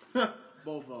leg?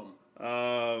 Both of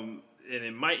them. And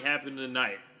it might happen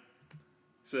tonight.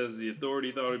 Says the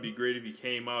Authority thought it'd be great if he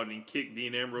came out and kicked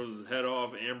Dean Ambrose's head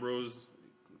off. Ambrose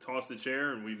tossed the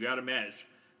chair, and we've got a match.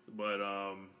 But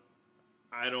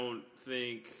I don't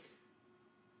think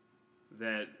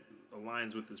that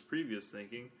aligns with his previous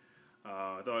thinking.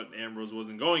 I thought Ambrose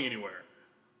wasn't going anywhere.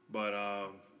 But,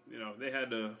 they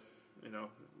had a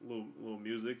little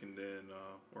music and then,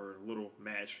 or a little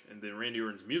match. And then Randy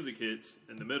Orton's music hits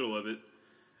in the middle of it.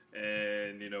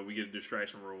 and we get a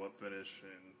distraction roll up finish,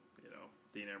 and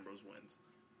Dean Ambrose wins.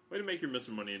 Way to make your Mr.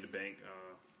 Money in the Bank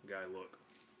guy look.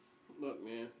 Look,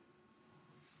 man,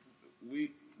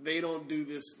 they don't do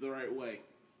this the right way.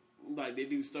 Like, they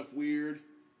do stuff weird.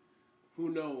 Who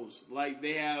knows? Like,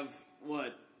 they have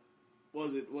what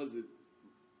was it?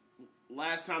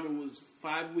 Last time it was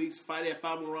 5 weeks. They had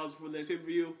 5 more rounds before the next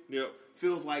pay-per-view. Yep.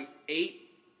 Feels like 8,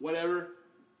 whatever.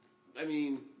 I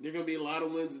mean, there are going to be a lot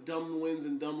of wins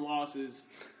and dumb losses.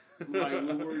 Like, you're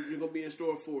going to be in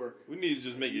store for. We need to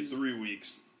just make it 3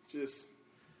 weeks. Just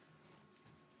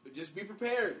be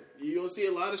prepared. You're going to see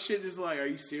a lot of shit just like, are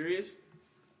you serious?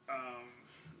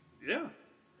 Yeah.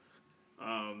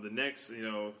 The next,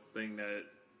 thing that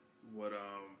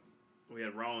we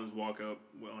had Rollins walk up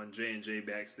on J&J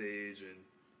backstage, and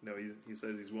he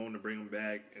says he's willing to bring him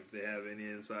back if they have any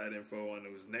inside info on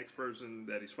who his next person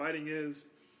that he's fighting is.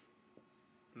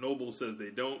 Noble says they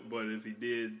don't, but if he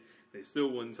did, they still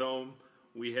wouldn't tell him.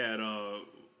 We had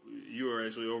you were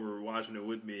actually over watching it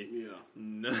with me. Yeah.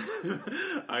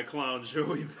 I clowned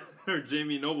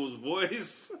Jamie Noble's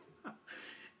voice.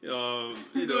 Go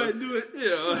ahead, do it.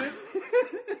 Yeah.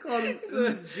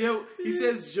 Joe. He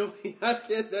says Joey. I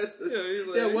get that. He's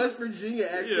like, that West Virginia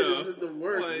accent is just the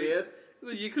worst, man. He's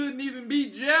like, you couldn't even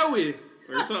beat Joey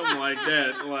or something like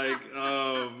that. Like,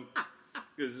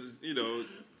 because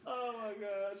oh my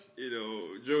gosh.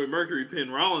 Joey Mercury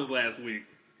pinned Rollins last week.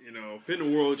 Pinned the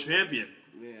world champion.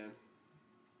 Man.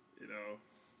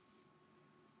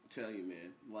 Tell you,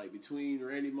 man. Like, between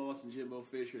Randy Moss and Jimbo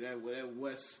Fisher, that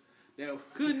West.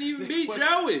 Couldn't even beat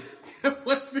Joey. That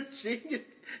West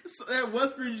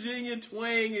Virginia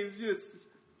twang is just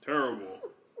terrible.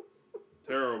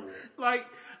 Like,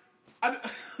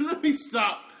 let me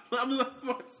stop. But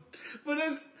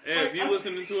if you're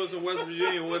listening to us in West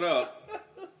Virginia, what up?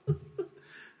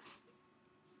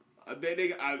 I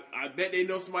bet they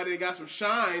know somebody that got some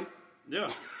shine. Yeah.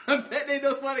 I bet they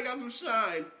know somebody that got some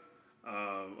shine.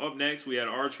 Up next, we had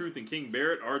R-Truth and King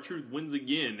Barrett. R-Truth wins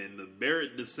again, and the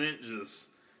Barrett descent just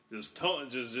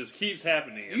keeps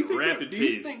happening at a rapid pace. Do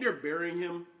you think they're burying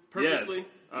him purposely? Yes.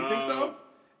 You think so?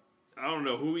 I don't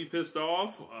know who he pissed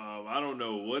off. I don't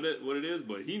know what it is,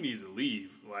 but he needs to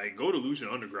leave. Like, go to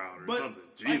Lucha Underground or something.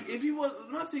 Jesus. Like, if he was,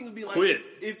 my thing would be like, quit.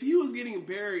 If he was getting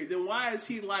buried, then why is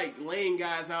he like laying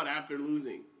guys out after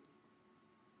losing?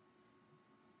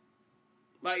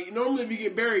 Like, normally if you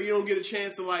get buried, you don't get a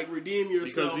chance to, like, redeem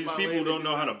yourself. Because these people don't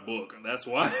know how to book. That's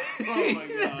why. Oh, my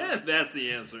God. That's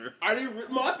the answer.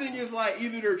 My thing is, like,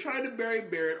 either they're trying to bury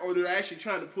Barrett or they're actually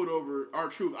trying to put over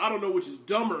R-Truth. I don't know which is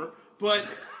dumber, but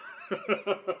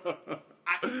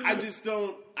I just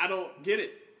don't get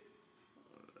it.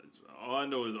 All I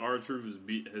know is R-Truth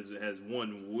has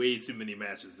won way too many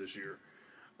matches this year.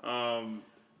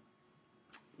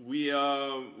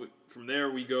 From there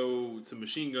we go to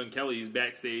Machine Gun Kelly's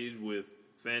backstage with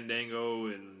Fandango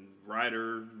and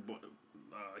Ryder,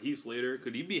 Heath Slater.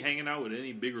 Could he be hanging out with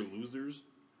any bigger losers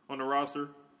on the roster?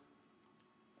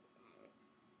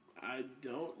 I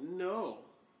don't know.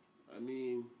 I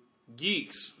mean,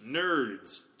 geeks,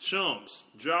 nerds, chumps,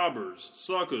 jobbers,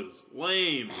 suckers,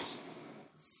 lames.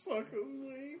 Suckers,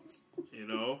 lames.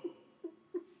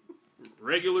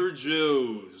 Regular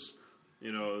Joes.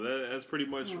 That's pretty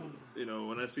much,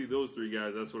 when I see those three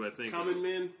guys, that's what I think. Common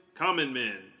men. Common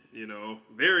men,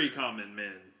 very common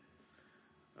men.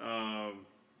 And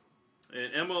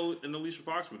Emma and Alicia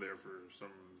Fox were there for some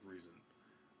reason.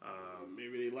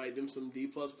 Maybe they like them some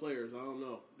D-plus players. I don't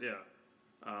know. Yeah.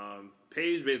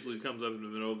 Paige basically comes up in the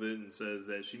middle of it and says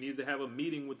that she needs to have a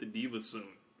meeting with the Divas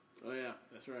soon. Oh, yeah.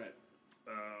 That's right.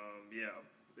 Yeah.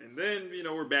 And then,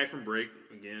 we're back from break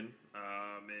again.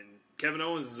 And Kevin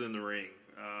Owens is in the ring.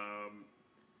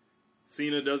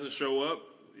 Cena doesn't show up.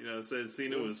 It said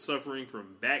Cena was suffering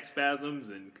from back spasms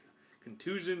and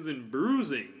contusions and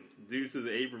bruising due to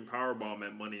the apron powerbomb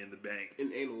at Money in the Bank.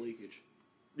 And anal leakage.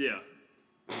 Yeah.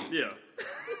 Yeah.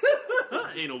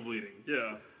 Anal bleeding.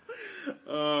 Yeah.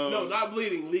 No, not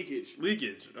bleeding. Leakage.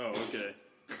 Leakage. Oh, okay.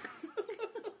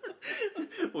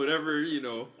 Whatever,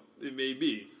 it may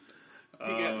be.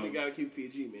 We gotta keep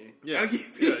PG, man. Yeah, gotta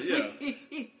keep PG.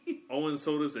 yeah. Owens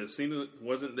told us that Cena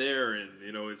wasn't there, and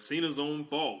it's Cena's own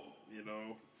fault.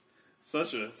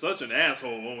 Such an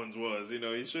asshole Owens was. He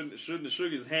shouldn't have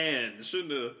shook his hand.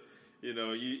 Shouldn't have.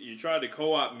 You tried to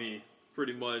co-opt me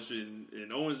pretty much,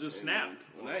 and Owens just snapped.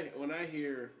 When I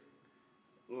hear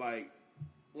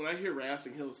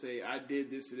Wrestling Hill say I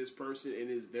did this to this person and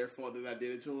it's their fault that I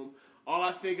did it to him, all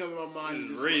I think of in my mind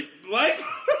is just rape. Like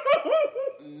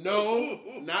no,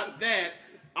 not that.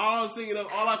 All I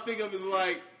think of is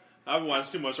like I've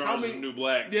watched too much Orange is the New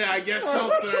Black. Yeah, I guess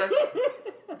so, sir.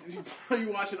 You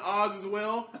watching Oz as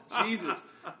well? Jesus.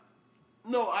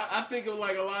 No, I think of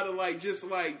like a lot of like just in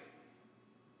my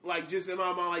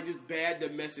mind, like just bad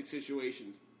domestic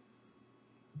situations.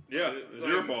 Yeah, it's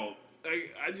your fault.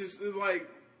 Like, I just, it's like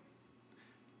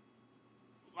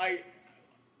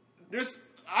there's,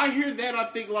 I hear that, I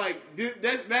think like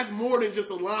that's more than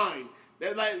just a line.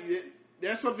 That like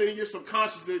that's something in your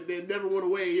subconscious that never went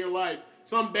away in your life.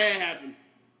 Something bad happened.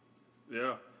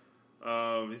 Yeah.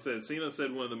 He said, Cena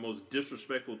said one of the most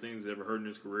disrespectful things he's ever heard in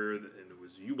his career, and it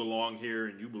was, "You belong here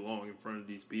and you belong in front of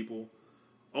these people."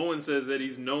 Owen says that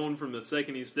he's known from the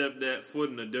second he stepped that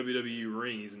foot in a WWE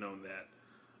ring, he's known that.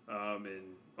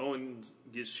 And Owen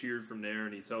gets cheered from there,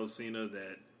 and he tells Cena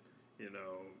that,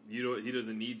 he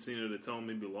doesn't need Cena to tell him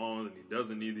he belongs, and he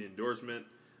doesn't need the endorsement.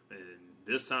 And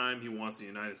this time, he wants the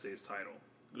United States title.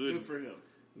 Good for him.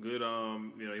 Good,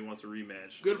 he wants a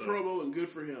rematch. Good promo and good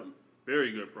for him.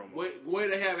 Very good promo. Way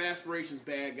to have aspirations,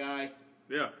 bad guy.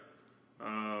 Yeah.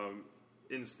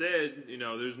 Instead,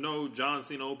 there's no John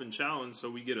Cena Open Challenge, so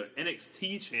we get an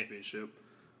NXT Championship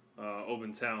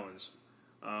Open Challenge.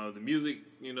 The music,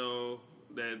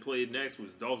 that played next was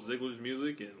Dolph Ziggler's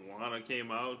music, and Lana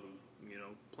came out,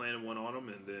 planted one on him,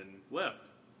 and then left.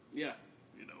 Yeah.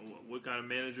 What kind of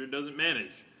manager doesn't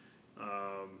manage?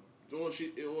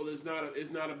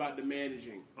 It's not about the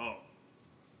managing. Oh.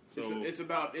 So it's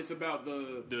about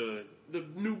the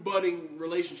new budding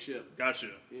relationship. Gotcha.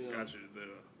 Gotcha.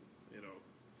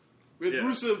 With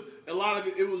Rusev, a lot of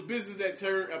it was business that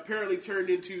apparently turned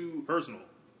into personal.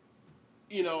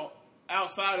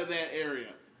 Outside of that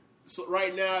area. So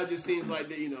right now it just seems like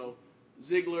that,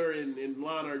 Ziggler and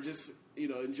Lana are just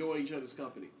enjoying each other's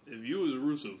company. If you was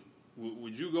Rusev,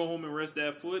 would you go home and rest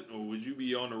that foot, or would you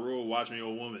be on the road watching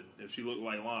your woman if she looked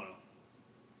like Lana?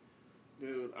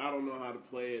 Dude, I don't know how to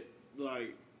play it.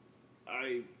 Like,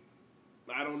 I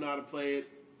don't know how to play it.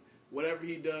 Whatever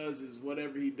he does is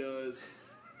whatever he does.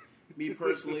 Me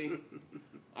personally,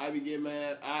 I be getting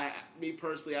mad. I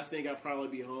think I'd probably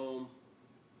be home.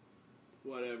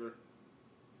 Whatever.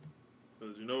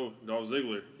 Because Dolph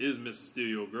Ziggler is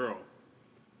Mysterio girl.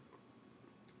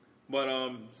 But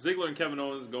Ziggler and Kevin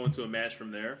Owens go into a match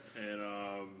from there, and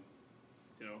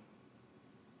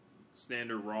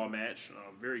standard Raw match,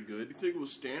 very good. You think it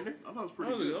was standard? I thought it was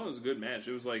pretty good. It was a good match.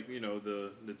 It was like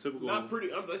the typical. Not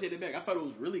pretty. I take it back. I thought it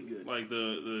was really good. Like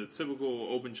the typical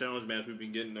open challenge match we've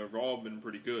been getting, they've all been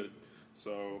pretty good.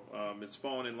 So it's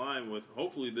falling in line with,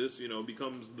 hopefully this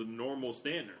becomes the normal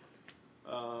standard.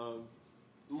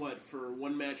 What, for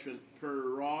one match per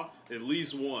Raw? At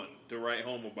least one to write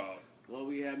home about. Well,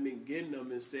 we haven't been getting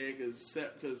them instead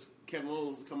because Kevin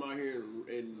Owens come out here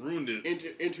and ruined it.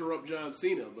 Interrupt John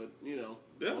Cena, but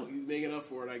well, he's making up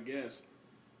for it, I guess.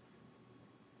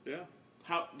 Yeah.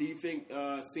 How do you think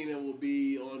Cena will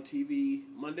be on TV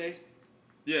Monday?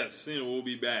 Yes, Cena will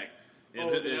be back. And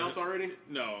it's announced already?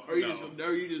 No. Or you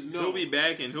just know? He'll be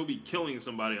back, and he'll be killing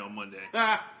somebody on Monday.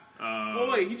 Well,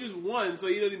 wait, he just won, so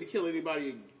he doesn't need to kill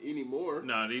anybody anymore.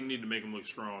 No, they need to make him look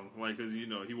strong. Like, because,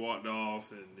 he walked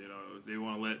off, and, they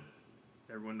want to let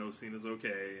everyone know Cena's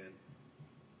okay, and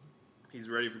he's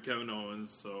ready for Kevin Owens,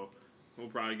 so we'll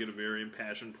probably get a very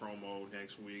impassioned promo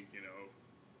next week,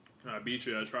 I beat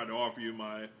you, I tried to offer you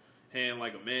my hand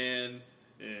like a man,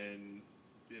 and,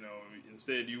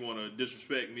 instead you want to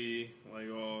disrespect me, like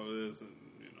all this, and,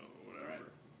 whatever. Right.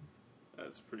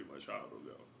 That's pretty much how it'll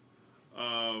go.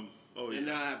 And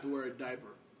now I have to wear a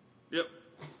diaper. Yep.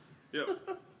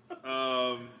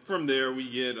 From there we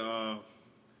get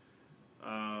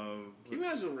can you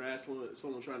imagine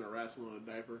someone trying to wrestle in a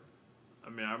diaper? I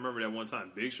mean, I remember that one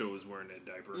time Big Show was wearing that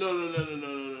diaper.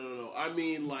 No. I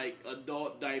mean like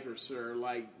adult diapers, sir,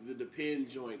 like the Depend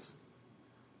joints.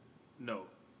 No.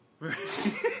 You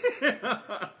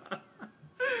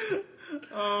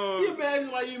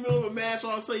imagine like you in the middle of a match,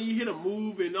 all of a sudden you hit a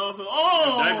move and all of a sudden,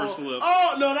 a diaper slip.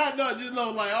 Oh no, just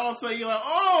know like all of a sudden you're like,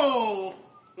 oh,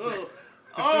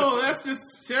 that's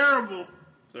just terrible.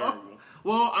 Terrible.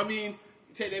 Well, I mean,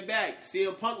 take that back.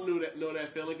 CM Punk know that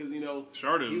feeling because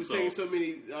Sharded he was himself. taking so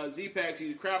many Z-Packs,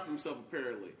 he crapped himself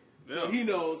apparently. Yeah. So he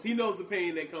knows the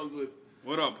pain that comes with.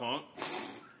 What up, Punk?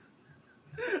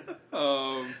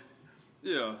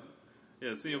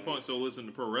 Yeah, CM Punk still listen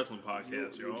to pro wrestling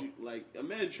podcasts, y'all.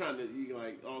 Imagine trying to,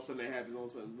 all of a sudden that happens, all of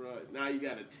a sudden, bro. Now you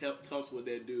got to tussle with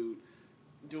that dude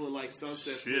doing like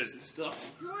sunset flips and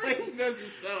stuff. That doesn't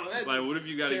sound. That's like, what if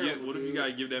you got to get? What if you got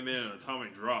to give that man an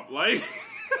atomic drop? Like,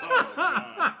 oh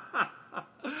my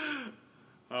god,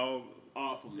 how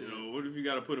awful, man. What if you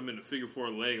got to put him in the figure 4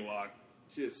 leg lock?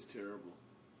 Just terrible.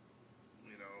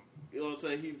 All of a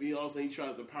sudden he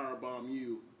tries to powerbomb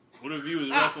you. What if he was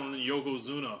wrestling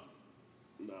Yokozuna?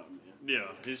 Nah, man. Yeah,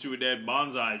 hit you with that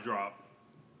bonsai drop.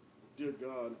 Dear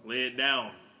God. Lay it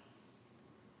down.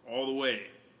 All the way.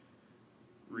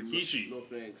 Rikishi. No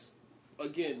thanks.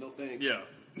 Again, no thanks. Yeah.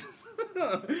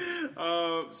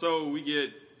 So we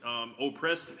get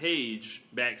oppressed Paige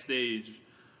backstage,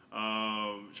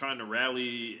 trying to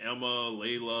rally Emma,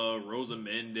 Layla, Rosa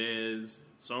Mendez,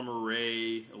 Summer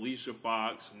Rae, Alicia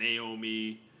Fox,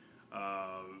 Naomi,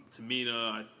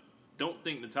 Tamina. I don't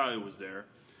think Natalya was there.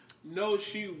 No,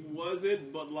 she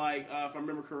wasn't, but like if I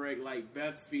remember correct, like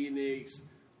Beth Phoenix,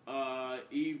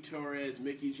 Eve Torres,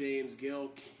 Mickie James,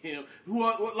 Gail Kim, who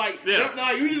are like,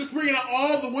 now you're just bringing out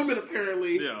all the women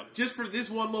apparently, just for this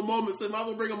one little moment. So might as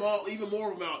well bring them all, even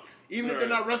more of them out, even if they're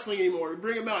not wrestling anymore.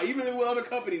 Bring them out, even with other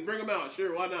companies, bring them out.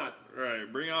 Sure, why not? Right,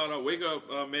 bring out Wake Up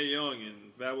Mae Young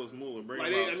and Fabulous Moolah. Bring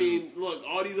them out. I mean, look,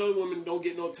 all these other women don't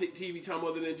get no TV time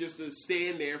other than just to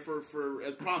stand there for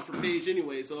as props for Paige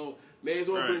anyway. So may as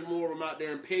well bring more of them out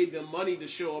there and pay them money to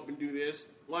show up and do this.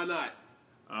 Why not?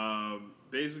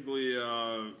 Basically,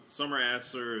 Summer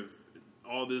asks her if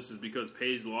all this is because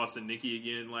Paige lost to Nikki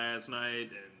again last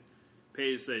night, and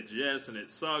Paige said yes, and it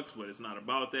sucks, but it's not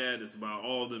about that. It's about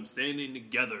all of them standing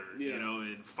together, you know,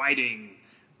 and fighting,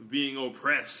 being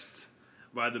oppressed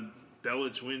by the Bella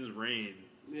Twins' reign.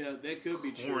 Yeah, that could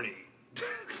be true. Corny.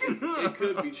 It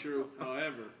could be true.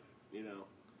 However, you know,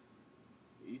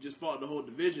 you just fought the whole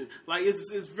division. Like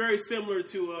it's very similar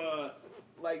to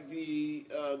like the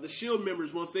Shield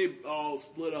members once they all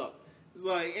split up. It's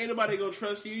like ain't nobody gonna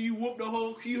trust you. You whoop the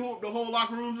whole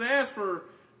locker room's ass for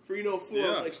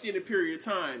an extended period of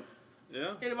time.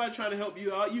 Yeah. Ain't nobody trying to help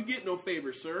you out. You get no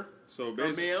favors, sir. So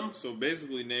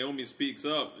basically, Naomi speaks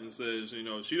up and says, you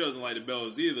know, she doesn't like the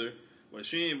Bellas either, but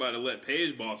she ain't about to let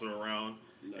Paige boss her around.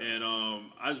 No. And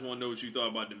I just want to know what you thought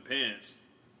about them pants.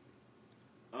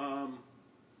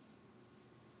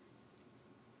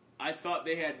 I thought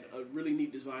they had a really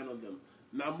neat design on them.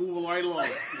 Now moving right along.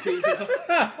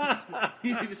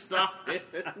 You need to stop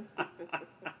it.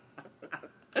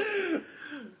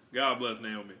 God bless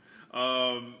Naomi.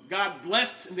 God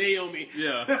blessed Naomi.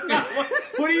 Yeah.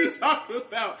 What are you talking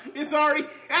about? It's already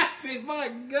happened. My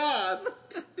God.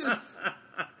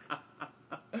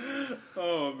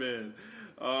 Oh man.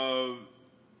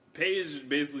 Paige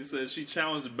basically says she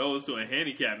challenged the Bellas to a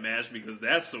handicap match because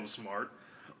that's so smart.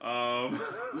 I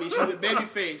mean, she's a baby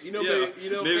face. You know,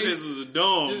 baby face is a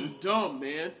dumb. Just dumb,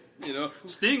 man. You know,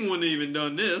 Sting wouldn't have even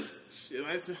done this. Shit,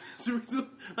 that's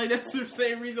the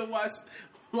same reason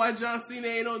why John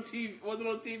Cena wasn't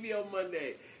on TV on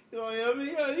Monday. You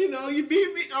know, you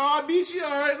beat me. Oh, I beat you.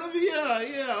 All right, okay.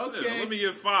 Yeah, let me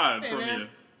get 5 from you.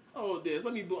 Hold this.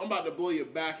 I'm about to blow your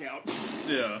back out.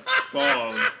 Yeah.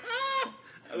 Pause.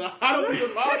 I don't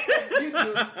think about you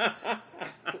do.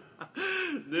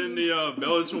 Then the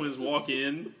Bella Twins walk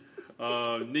in.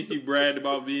 Nikki bragged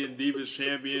about being Divas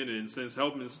champion and since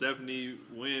helping Stephanie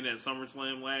win at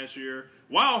SummerSlam last year,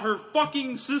 while her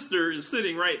fucking sister is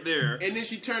sitting right there. And then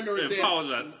she turned to her and said,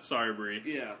 "Apologize, sorry, Brie."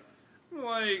 Yeah,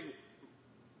 like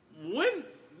when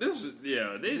this?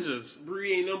 Yeah, they just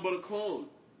Brie ain't nothing but a clone.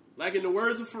 Like in the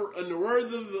words of the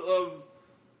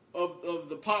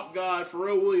pop god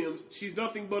Pharrell Williams, she's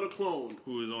nothing but a clone.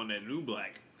 Who is on that New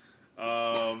Black?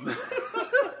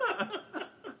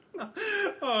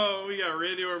 Oh, we got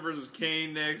Randy Orton versus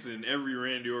Kane next, and every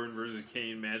Randy Orton versus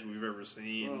Kane match we've ever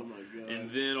seen. Oh my God! And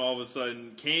then all of a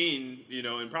sudden, Kane, you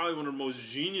know, in probably one of the most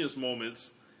genius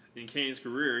moments in Kane's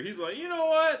career, he's like, you know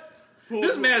what?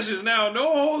 This match is now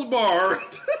no holds barred.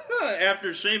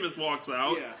 After Sheamus walks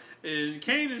out, and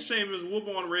Kane and Sheamus whoop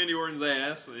on Randy Orton's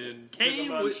ass, and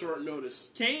Kane with short notice.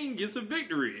 Kane gets a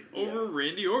victory over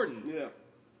Randy Orton. Yeah.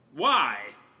 Why?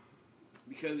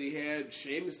 Because he had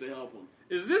Sheamus to help him.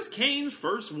 Is this Kane's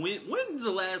first win? When's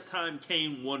the last time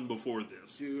Kane won before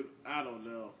this? Dude, I don't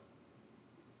know.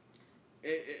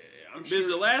 I'm sure. Is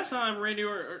the last time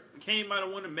Kane might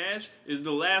have won a match is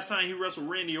the last time he wrestled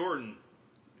Randy Orton.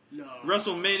 No.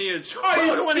 WrestleMania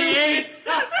 28.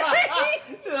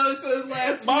 No, so his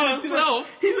last by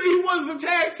himself. He was the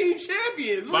tag team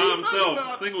champions. What by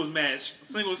himself. Singles match.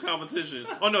 Singles competition.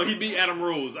 Oh, no, he beat Adam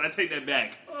Rose. I take that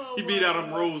back. He beat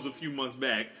Adam Rose a few months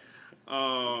back.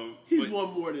 He's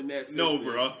won more than that. No,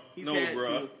 bro.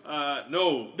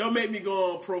 No. Don't make me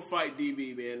go on Pro Fight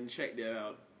DB, man, and check that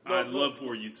out. I'd love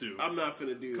for you to. I'm not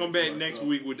finna do. Come back next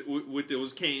week with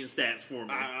those Kane stats for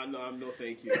me. No,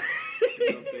 thank you.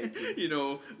 No, thank you. You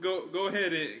know, go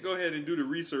ahead and do the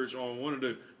research on one of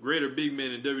the greater big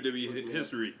men in WWE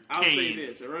history. I'll Kane. say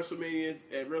this: at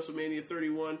WrestleMania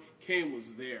 31, Kane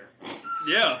was there.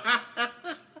 Yeah.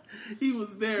 He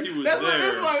was there. He was That's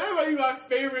there. That's my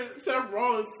favorite Seth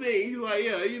Rollins thing. He's like,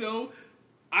 yeah, you know,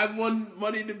 I won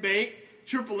Money in the Bank.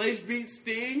 Triple H beat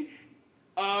Sting.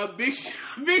 Big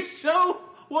Show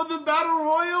won the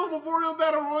Memorial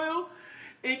Battle Royal.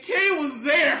 And Kane was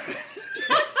there.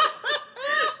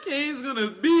 Kane's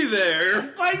gonna be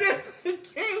there. Like that.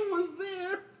 Kane was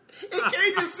there. And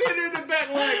Kane just sitting there in the back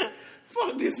like,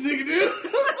 fuck this nigga, dude.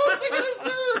 I'm so sick of this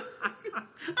dude.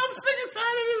 I'm sick and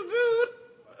tired of this dude.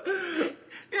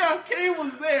 Yeah, Kane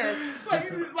was there.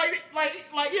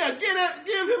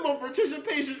 Give him a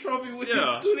participation trophy with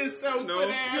his suit and self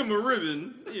ass. Give him a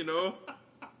ribbon,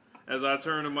 As I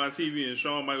turn to my TV and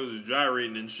Shawn Michaels is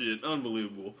gyrating and shit.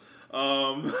 Unbelievable.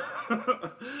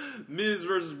 Miz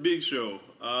versus Big Show.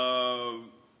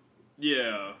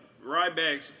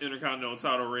 Ryback's Intercontinental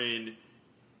title reign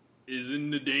is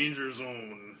in the danger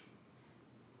zone.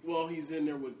 Well, he's in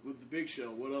there with the Big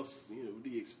Show. What else, do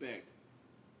you expect?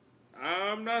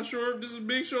 I'm not sure if this is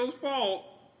Big Show's fault.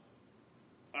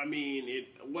 I mean,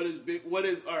 what has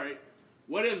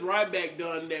Ryback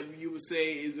done that you would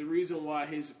say is the reason why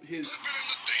his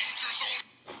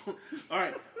all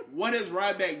right, what has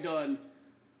Ryback done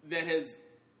that has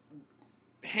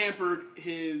hampered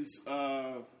his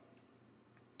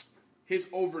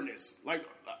overness? Like,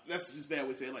 that's just a bad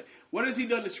way to say it. Like, what has he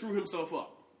done to screw himself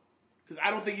up? Because I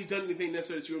don't think he's done anything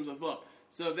necessary to screw himself up.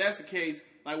 So if that's the case,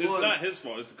 it's not his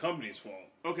fault. It's the company's fault.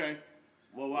 Okay.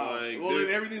 Well, wow. If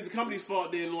everything's the company's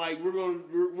fault, then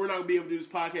we're not gonna be able to do this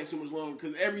podcast too much longer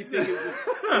because everything is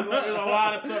there's a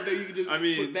lot of stuff that you can just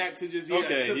put back to just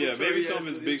maybe some of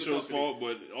it's Big Show's fault,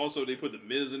 but also they put the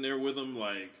Miz in there with him.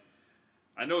 Like,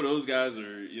 I know those guys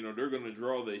are they're gonna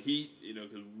draw the heat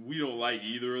because we don't like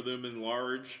either of them in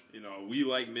large. We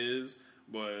like Miz,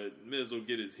 but Miz will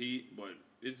get his heat, but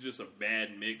it's just a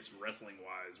bad mix wrestling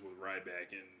wise with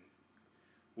Ryback and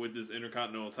what this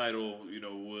Intercontinental title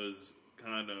was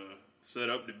kind of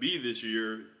set up to be this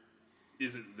year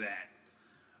isn't that.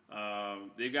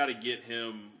 They've got to get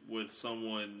him with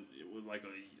someone with like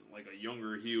a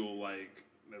younger heel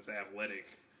that's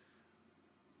athletic.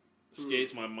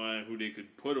 Escapes my mind who they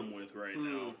could put him with right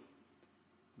now.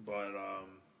 But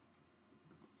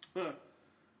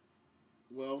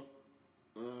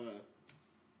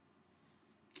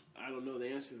I don't know the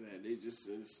answer to that. They're just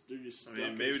stuck.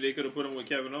 Maybe they could have put him with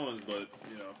Kevin Owens, but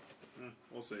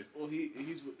we'll see. Well,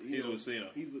 he's with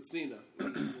Cena. He's with Cena.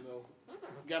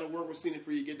 Got to work with Cena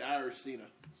before you get the Irish Cena.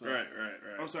 So, right.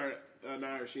 I'm sorry, not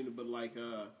Irish Cena, but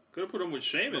could have put him with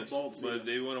Sheamus, Cena. but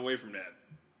they went away from that.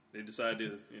 They decided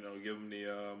to give him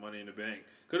the Money in the Bank.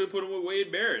 Could have put him with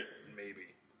Wade Barrett,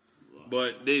 maybe,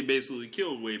 but they basically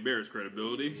killed Wade Barrett's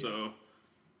credibility. So,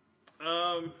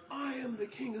 I am the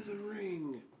king of the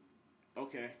ring.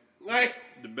 Okay.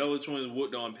 The Bella Twins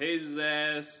whooped on Paige's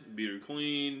ass, beat her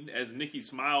clean, as Nikki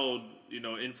smiled,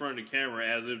 in front of the camera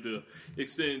as if to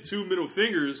extend 2 middle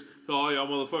fingers to all y'all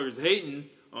motherfuckers hating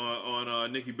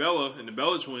on Nikki Bella and the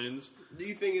Bella Twins. Do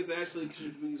you think it's actually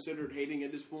should be considered hating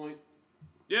at this point?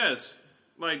 Yes.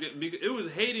 It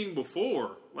was hating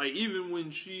before. Even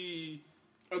when she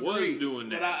was doing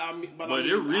that. But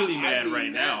they're really mad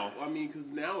right now.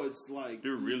 Because now it's like...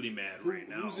 They're really mad right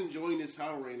now. Who's enjoying this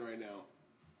title reign right now?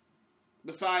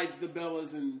 Besides the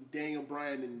Bellas and Daniel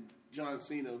Bryan and John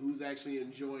Cena, who's actually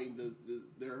enjoying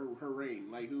her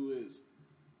reign? Who is?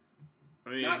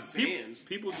 Not fans.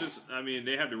 People just...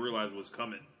 they have to realize what's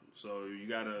coming. So you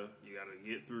gotta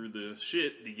get through the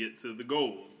shit to get to the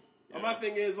goal. My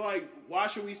thing is, why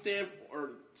should we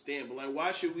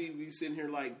why should we be sitting here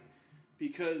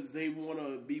because they want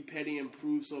to be petty and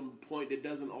prove some point that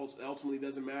ultimately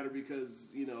doesn't matter because,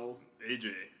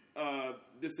 AJ.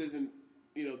 This isn't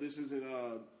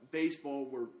baseball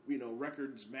where,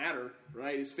 records matter,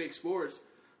 right? It's fake sports.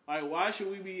 Why should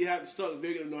we be stuck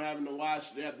having to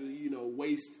watch, have to,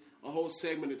 waste a whole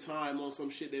segment of time on some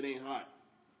shit that ain't hot?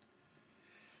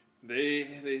 The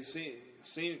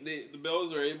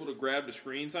Bells are able to grab the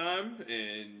screen time,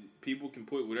 and people can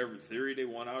put whatever theory they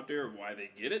want out there of why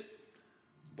they get it,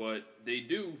 but they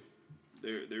do.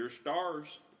 They're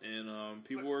stars, and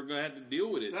people are gonna have to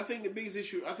deal with it. I think the biggest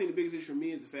issue for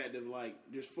me is the fact that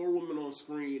there's 4 women on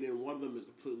screen, and one of them is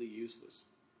completely useless.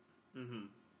 Mm-hmm.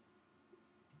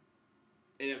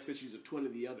 And that's because she's a twin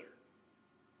of the other.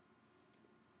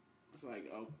 It's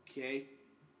okay.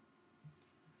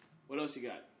 What else you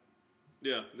got?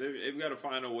 Yeah, they've got to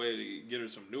find a way to get her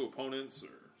some new opponents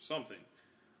or something.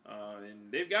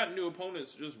 And they've got new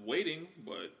opponents just waiting,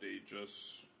 but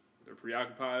they're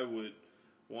preoccupied with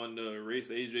wanting to race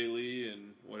AJ Lee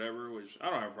and whatever, which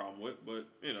I don't have a problem with, but,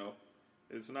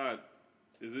 it's not...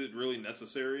 Is it really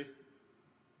necessary?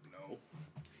 No.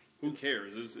 Who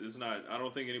cares? It's not... I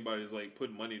don't think anybody's,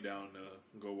 putting money down to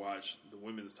go watch the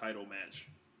women's title match.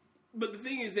 But the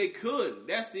thing is, they could.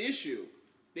 That's the issue.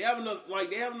 They have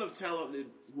enough talented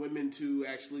women to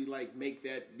actually make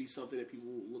that be something that people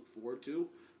look forward to.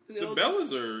 The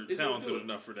Bellas are talented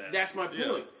enough for that. That's my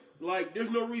point. Yeah. There's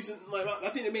no reason. I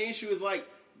think the main issue is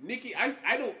Nikki. I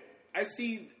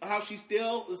see how she's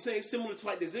still the same, similar to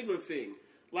the Ziggler thing.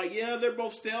 They're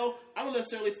both still. I don't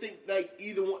necessarily think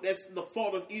either one. That's the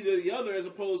fault of either or the other, as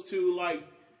opposed to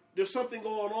there's something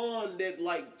going on that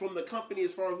from the company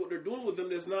as far as what they're doing with them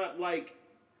that's not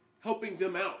helping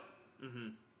them out. Mm-hmm.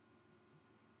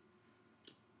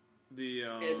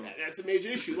 And that's a major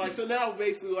issue. So now,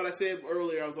 basically, what I said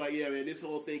earlier, I was like, yeah, man, this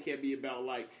whole thing can't be about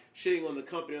shitting on the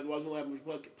company. Otherwise, we'll have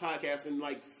a podcast, and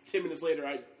 10 minutes later,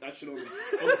 I shit on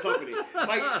the company.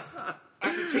 I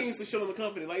continuously shit on the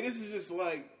company. This is just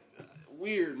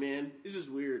weird, man. It's just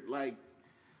weird. We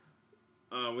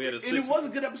had and it was a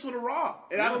good episode of Raw,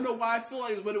 and I don't know why I feel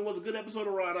like it, but it was a good episode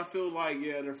of Raw, and I feel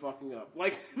they're fucking up.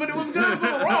 But it was a good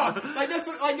episode of Raw. That's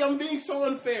I'm being so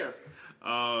unfair.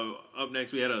 Up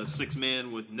next, we had a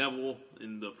 6-man with Neville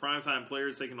and the Primetime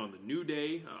Players taking on the New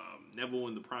Day. Neville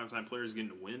and the Primetime Players getting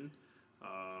the win.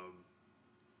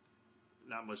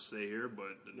 Not much to say here,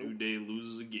 but the New Day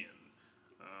loses again.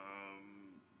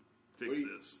 Fix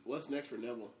this. What's next for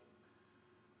Neville?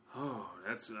 Oh,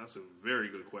 that's a very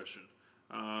good question.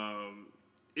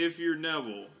 If you're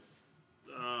Neville,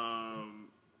 I'd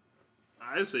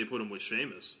say put him with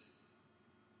Sheamus.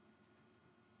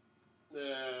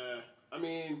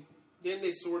 Didn't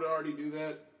they sort of already do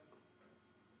that?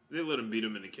 They let him beat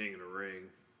him in the King of the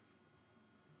Ring.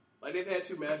 They've had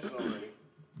 2 matches already.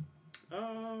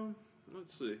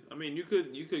 Let's see.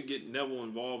 You could get Neville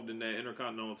involved in that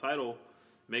Intercontinental title,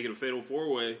 make it a fatal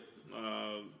 4-way.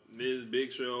 Miz,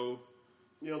 Big Show.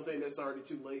 You don't think that's already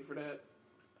too late for that?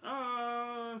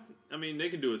 They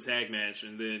can do a tag match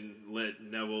and then let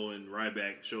Neville and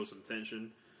Ryback show some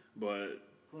tension, but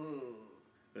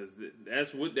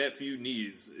that's what that feud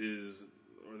needs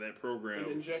or that program.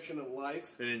 An injection of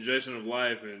life. An injection of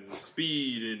life and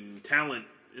speed and talent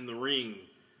in the ring.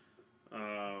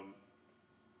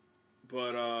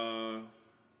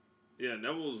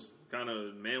 Neville's kind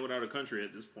of man without a country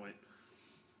at this point.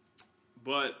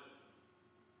 But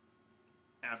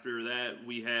after that,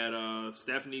 we had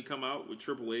Stephanie come out with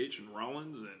Triple H and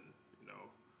Rollins, and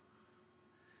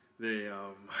they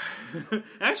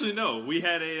actually no, we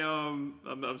had a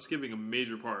I'm skipping a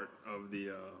major part of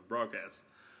the broadcast.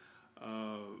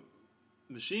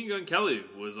 Machine Gun Kelly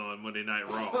was on Monday Night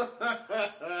Raw,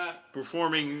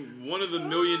 performing one of the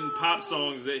million pop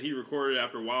songs that he recorded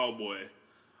after Wild Boy,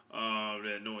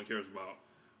 that no one cares about.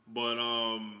 But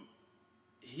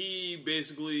he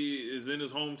basically is in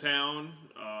his hometown.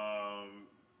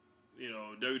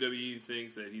 WWE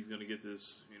thinks that he's going to get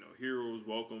this, heroes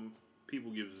welcome.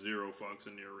 People give 0 fucks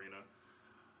in the arena,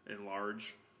 in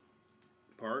large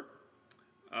part.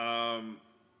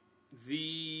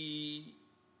 The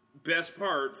best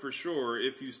part, for sure,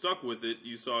 if you stuck with it,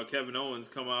 you saw Kevin Owens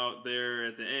come out there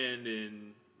at the end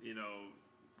and,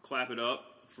 clap it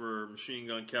up for Machine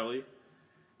Gun Kelly.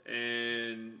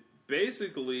 And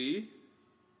basically,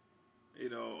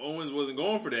 Owens wasn't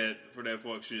going for that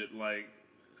fuck shit.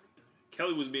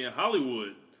 Kelly was being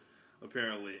Hollywood,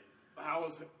 apparently. How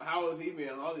is he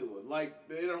being Hollywood?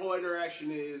 The whole interaction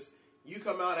is you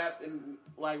come out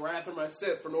right after my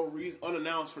set for no reason,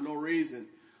 unannounced for no reason.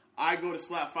 I go to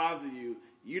slap fives with you.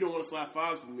 You don't want to slap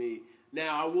fives with me.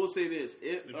 Now I will say this: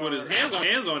 he put his hands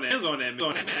on that man.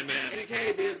 And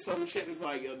Kenny did some shit that's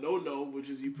a no, which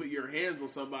is you put your hands on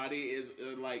somebody is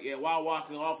while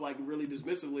walking off really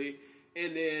dismissively,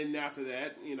 and then after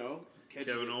that,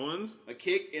 Kevin Owens a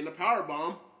kick and a power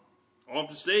bomb off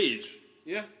the stage.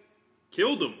 Yeah.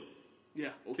 Killed him. Yeah,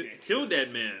 okay. Killed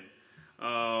that man.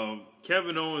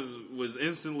 Kevin Owens was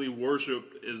instantly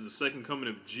worshipped as the second coming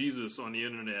of Jesus on the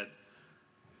internet.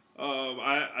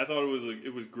 I thought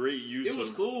it was great use. It was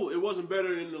cool. It wasn't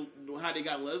better than how they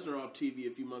got Lesnar off TV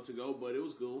a few months ago, but it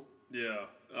was cool. Yeah,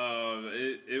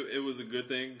 it was a good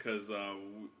thing because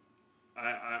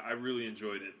I really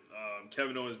enjoyed it.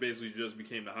 Kevin Owens basically just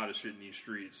became the hottest shit in these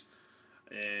streets,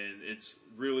 and it's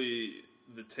really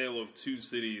the tale of two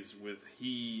cities with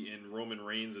he and Roman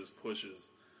Reigns as pushes.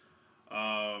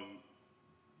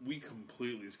 We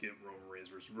completely skipped Roman Reigns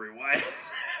versus Bray Wyatt,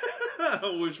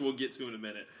 which we'll get to in a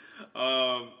minute.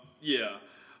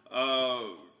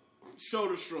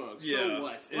 Shoulder shrugs. Yeah. So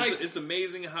what? It's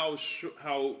amazing how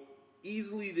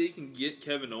easily they can get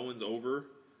Kevin Owens over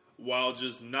while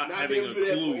just not having a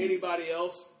clue. For anybody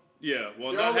else. Yeah,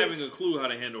 while not having a clue how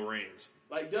to handle Reigns.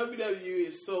 WWE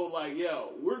is so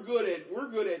we're good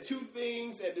at two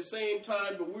things at the same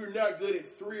time, but we're not good at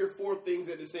 3 or 4 things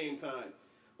at the same time.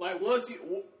 Like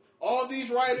all these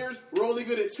writers were only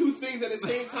good at 2 things at the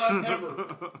same time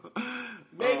ever.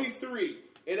 Maybe 3.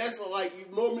 And that's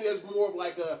like, normally that's more of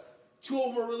like 2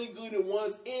 of them are really good and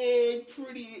one's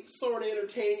pretty sort of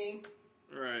entertaining.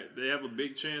 Right. They have a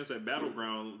big chance at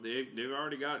Battleground. They've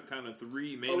already got kind of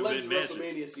 3 main Unless event it's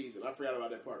matches. WrestleMania season. I forgot about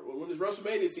that part. When it's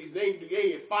WrestleMania season, they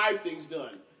get 5 things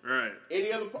done. Right.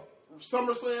 Any other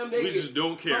SummerSlam, We just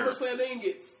don't care. SummerSlam, they can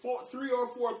get 3 or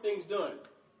 4 things done.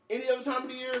 Any other time of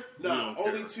the year? No,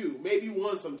 only care. 2, maybe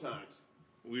 1 sometimes.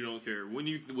 We don't care. When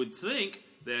you would think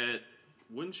that,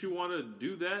 wouldn't you want to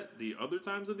do that the other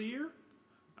times of the year?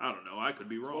 I don't know. I could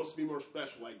be wrong. Supposed to be more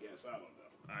special, I guess. I don't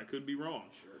know. I could be wrong.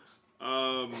 Sure.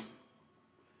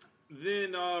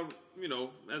 Then,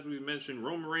 as we mentioned,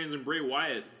 Roman Reigns and Bray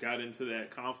Wyatt got into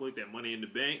that conflict at Money in the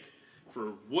Bank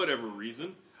for whatever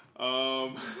reason.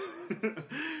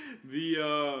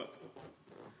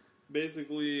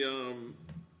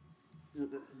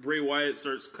 Bray Wyatt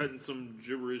starts cutting some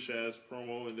gibberish-ass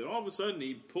promo, and then all of a sudden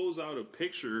he pulls out a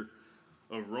picture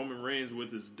of Roman Reigns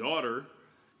with his daughter,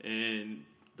 and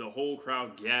the whole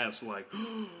crowd gasps like,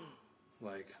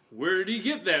 where did he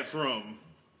get that from?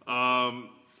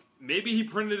 Maybe he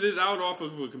printed it out off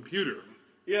of a computer.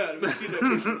 Yeah, we've seen that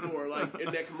picture before, like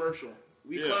in that commercial.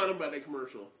 We clowned him about that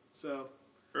commercial. So,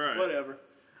 whatever.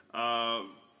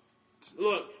 I'm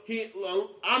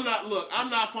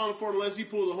not falling for him unless he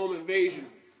pulls a home invasion.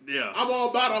 Yeah. I'm all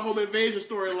about a home invasion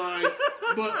storyline,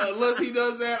 but unless he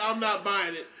does that, I'm not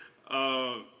buying it.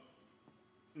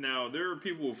 Now, there are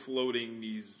people floating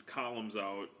these columns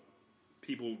out.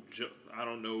 I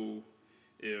don't know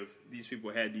if these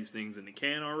people had these things in the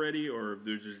can already or if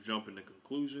they're just jumping to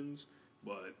conclusions,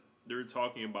 but they're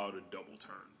talking about a double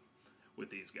turn with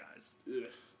these guys.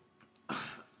 Ugh.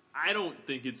 I don't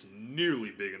think it's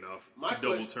nearly big enough to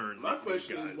double turn. My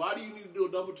question is, why do you need to do a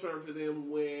double turn for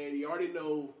them when you already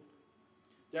know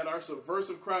that our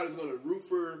subversive crowd is going to root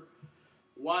for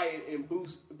Wyatt and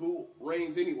boo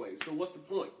Reigns anyway? So what's the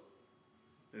point?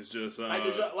 It's just the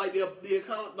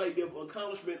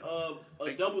accomplishment of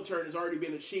a double turn has already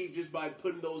been achieved just by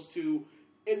putting those 2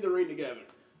 in the ring together.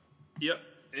 Yep,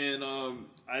 and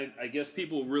I guess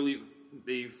people really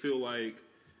they feel like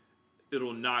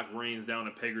it'll knock Reigns down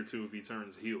a peg or 2 if he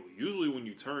turns heel. Usually, when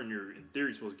you turn, you're in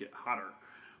theory supposed to get hotter.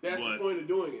 That's the point of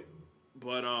doing it.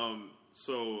 But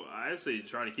so I say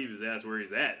try to keep his ass where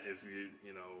he's at if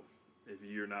if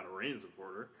you're not a Reigns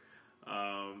supporter.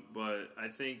 But I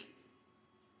think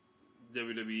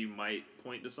WWE might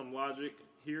point to some logic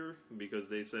here because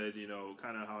they said,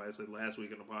 kind of how I said last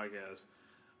week in the podcast,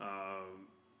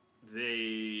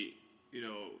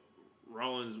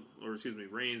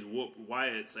 Reigns whooped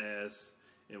Wyatt's ass,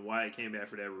 and Wyatt came back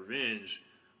for that revenge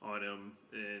on him,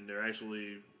 and they're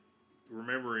actually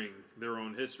remembering their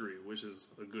own history, which is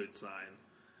a good sign.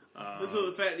 Until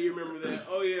the fact that you remember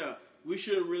that, we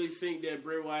shouldn't really think that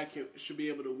Bray Wyatt should be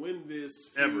able to win this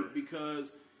feud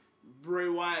because Bray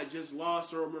Wyatt just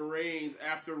lost Roman Reigns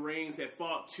after Reigns had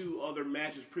fought 2 other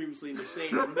matches previously in the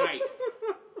same night.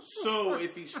 So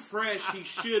if he's fresh, he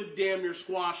should damn near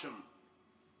squash him.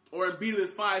 Or beat him in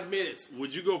 5 minutes.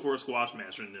 Would you go for a squash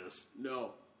match in this?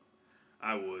 No.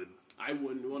 I would. I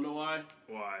wouldn't. You want to know why?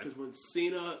 Why? Because when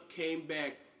Cena came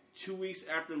back 2 weeks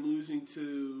after losing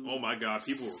to... Oh my God,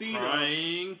 people were Cena,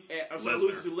 crying.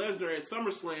 Losing to Lesnar at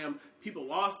SummerSlam, people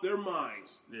lost their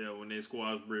minds. Yeah, when they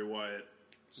squashed Bray Wyatt.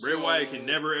 Bray Wyatt can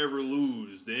never ever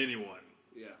lose to anyone.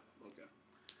 Yeah, okay.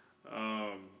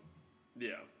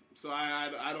 Yeah. So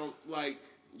I don't, like,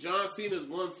 John Cena's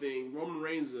one thing, Roman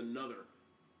Reigns is another.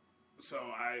 So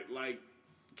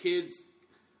kids,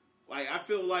 I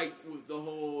feel like with the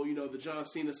whole, the John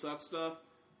Cena sucks stuff,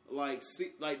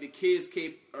 the kids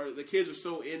are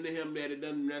so into him that it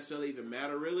doesn't necessarily even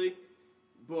matter really.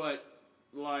 But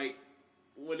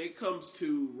when it comes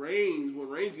to Reigns, when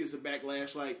Reigns gets a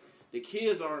backlash, the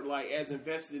kids aren't as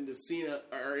invested into Cena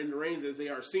or in the Reigns as they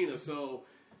are Cena. So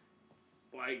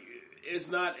it's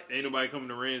not. Ain't nobody coming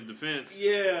to Reigns' defense.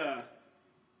 Yeah.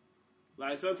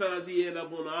 Sometimes he end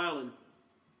up on the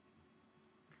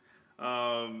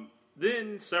island.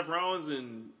 Then Seth Rollins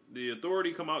and the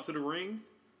Authority come out to the ring.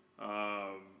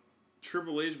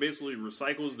 Triple H basically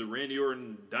recycles the Randy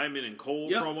Orton, Diamond, and Cole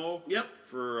promo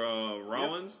for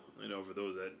Rollins. Yep. For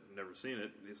those that never seen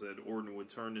it, they said Orton would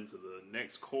turn into the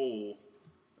next Cole,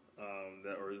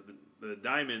 the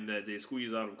Diamond that they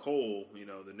squeeze out of Cole.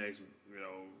 The next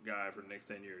guy for the next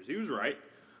 10 years. He was right.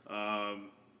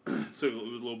 So it was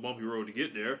a little bumpy road to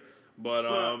get there, but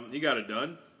he got it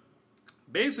done.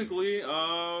 Basically,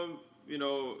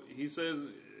 he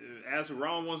says, as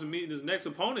Rollins wants to meet his next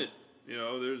opponent,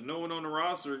 there's no one on the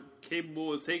roster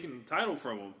capable of taking the title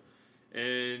from him.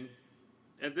 And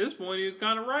at this point, he was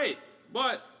kind of right.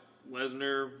 But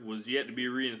Lesnar was yet to be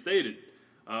reinstated.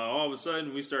 All of a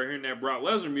sudden, we start hearing that Brock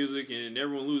Lesnar music, and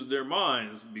everyone loses their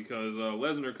minds because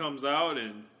Lesnar comes out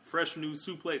in fresh new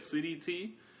Suplex City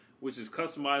tee, which is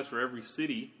customized for every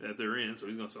city that they're in, so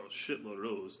he's going to sell a shitload of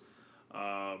those.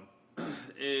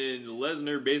 And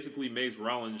Lesnar basically makes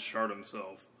Rollins shard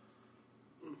himself.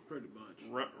 Pretty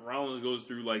much. Rollins goes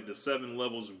through like the 7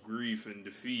 levels of grief and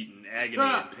defeat and agony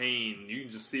and pain. You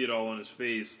can just see it all on his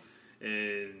face,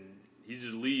 and he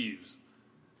just leaves.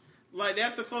 Like,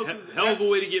 that's the closest. Hell of a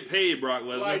way to get paid, Brock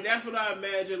Lesnar. Like, that's what I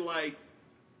imagine. Like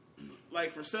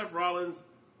for Seth Rollins,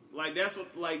 like that's what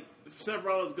if Seth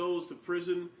Rollins goes to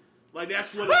prison. Like,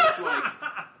 that's what it's like.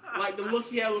 Like the look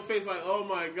he has on his face, like, oh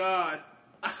my god.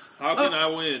 How can I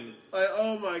win? Like,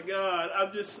 oh my god,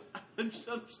 I'm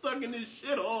stuck in this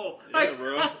shithole. Yeah, like,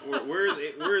 bro.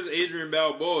 Where's Adrian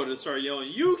Balboa to start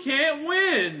yelling, "You can't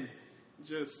win"?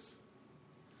 Just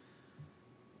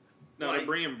now they're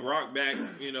bringing Brock back.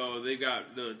 You know, they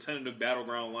got the tentative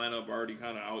battleground lineup already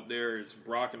kind of out there. It's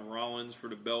Brock and Rollins for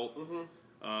the belt.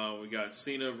 Mm-hmm. We got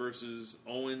Cena versus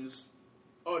Owens.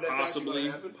 Oh, that's possibly, actually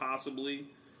gonna happen? possibly.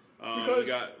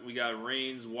 We got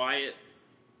Reigns, Wyatt.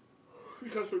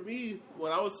 Because for me,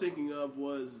 what I was thinking of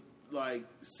was like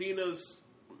Cena's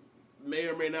may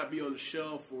or may not be on the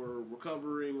shelf or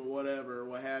recovering or whatever,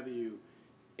 what have you.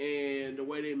 And the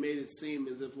way they made it seem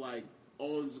as if like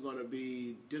Owens is going to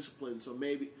be disciplined, so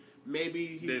maybe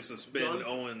he's they suspend done.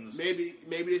 Owens. Maybe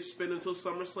they suspend until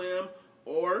SummerSlam,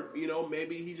 or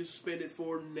maybe he just suspended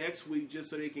for next week just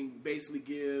so they can basically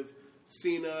give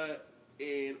Cena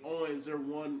and Owens their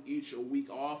one each a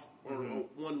week off or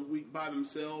 1 week by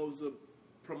themselves to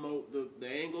promote the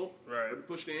angle or to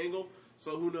push the angle.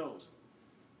 So who knows?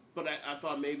 But I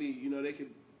thought maybe they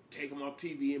could take him off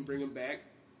TV and bring him back.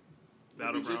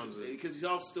 Because he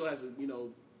also still has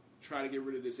to try to get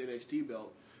rid of this NXT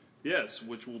belt. Yes,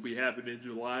 which will be happening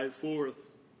July 4th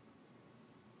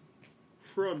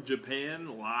from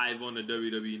Japan, live on the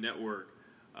WWE Network.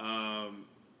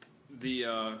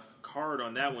 The card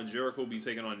on that one, Jericho will be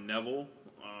taking on Neville.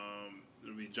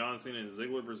 It'll be John Cena and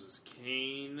Ziggler versus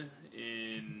Kane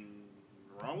and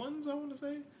Rollins, I want to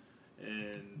say.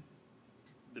 And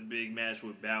the big match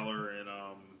with Balor and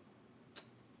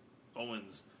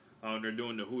Owens. They're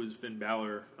doing the Who is Finn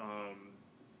Balor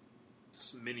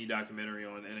mini documentary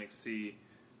on NXT.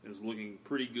 It's looking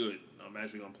pretty good. I'm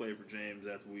actually going to play it for James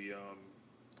after we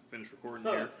finish recording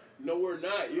here. No, we're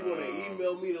not. You're going to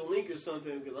email me the link or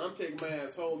something because I'm taking my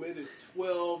ass home. It is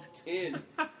 12:10.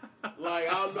 Like,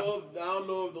 I don't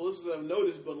know if the listeners have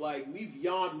noticed, but like we've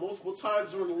yawned multiple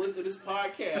times during the length of this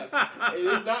podcast, and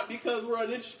it's not because we're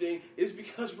uninteresting. It's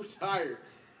because we're tired.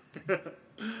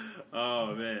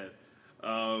 Oh man.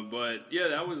 But yeah,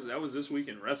 that was this week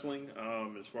in wrestling.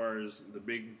 As far as the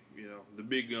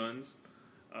big guns,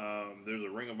 there's a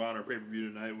Ring of Honor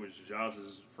pay-per-view tonight, which Josh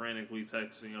is frantically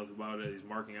texting us about it. He's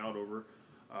marking out over.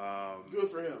 Good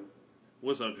for him.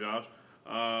 What's up, Josh?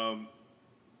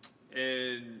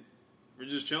 And we're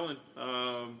just chilling.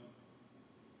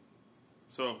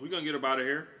 So we're gonna get up out of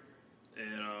here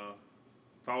and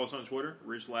follow us on Twitter,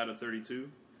 RichLatta32,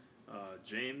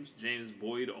 James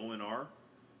Boyd ONR.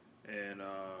 And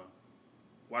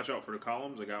watch out for the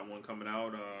columns. I got one coming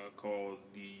out called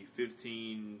the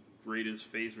 15 greatest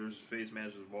face versus face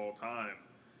matches of all time.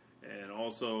 And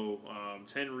also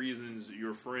 10 reasons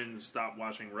your friends stop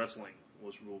watching wrestling,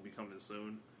 which will be coming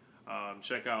soon.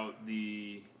 Check out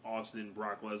the Austin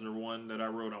Brock Lesnar one that I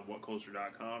wrote on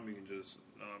WhatCulture.com. You can just,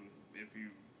 if you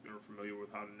are familiar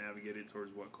with how to navigate it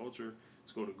towards What Culture,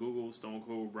 just go to Google, Stone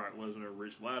Cold, Brock Lesnar,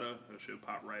 Rich Latta. It should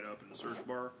pop right up in the search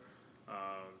bar.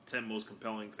 10 most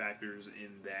compelling factors in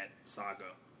that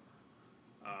saga.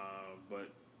 But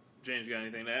James, you got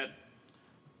anything to add?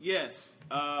 Yes.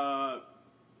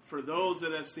 For those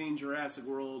that have seen Jurassic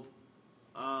World,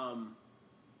 I'm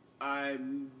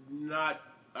going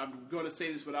to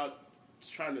say this without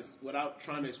trying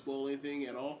to spoil anything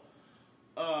at all.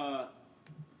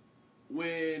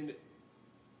 When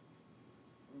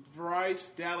Bryce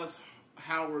Dallas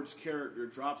Howard's character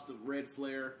drops the red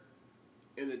flare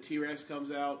and the T-Rex comes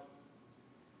out,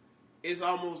 it's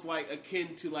almost like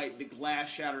akin to like the glass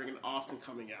shattering and Austin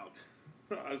coming out.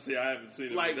 See, I haven't seen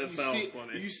it, like, but that sounds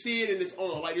funny. You see it in its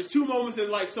own. Like, there's two moments that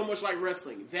like so much like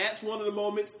wrestling. That's one of the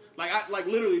moments. Like, I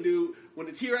literally, dude, when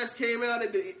the T-Rex came out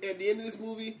at the end of this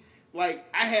movie, like,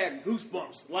 I had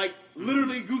goosebumps. Like,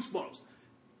 literally goosebumps.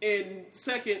 And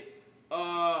second,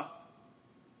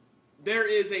 there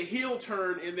is a heel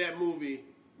turn in that movie.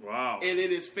 Wow. And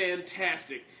it is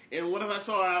fantastic. And when I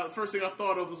saw it, the first thing I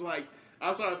thought of was like,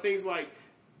 I saw things like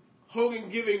Hogan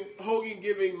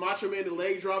giving Macho Man the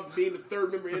leg drop, being the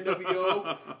third member of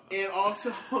NWO, and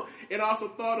also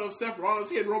thought of Seth Rollins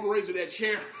hitting Roman Reigns with that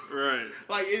chair. Right.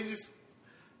 Like it's just,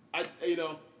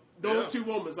 those two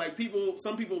moments. Like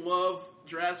some people love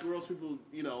Jurassic World. Some people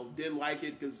didn't like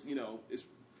it because it's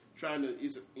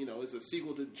it's a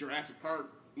sequel to Jurassic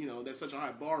Park. That's such a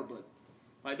high bar, but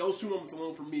like those two moments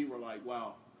alone for me were like,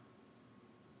 wow,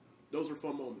 those were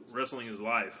fun moments. Wrestling is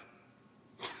life.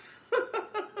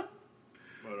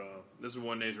 But this is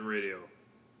One Nation Radio.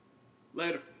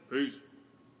 Later. Peace.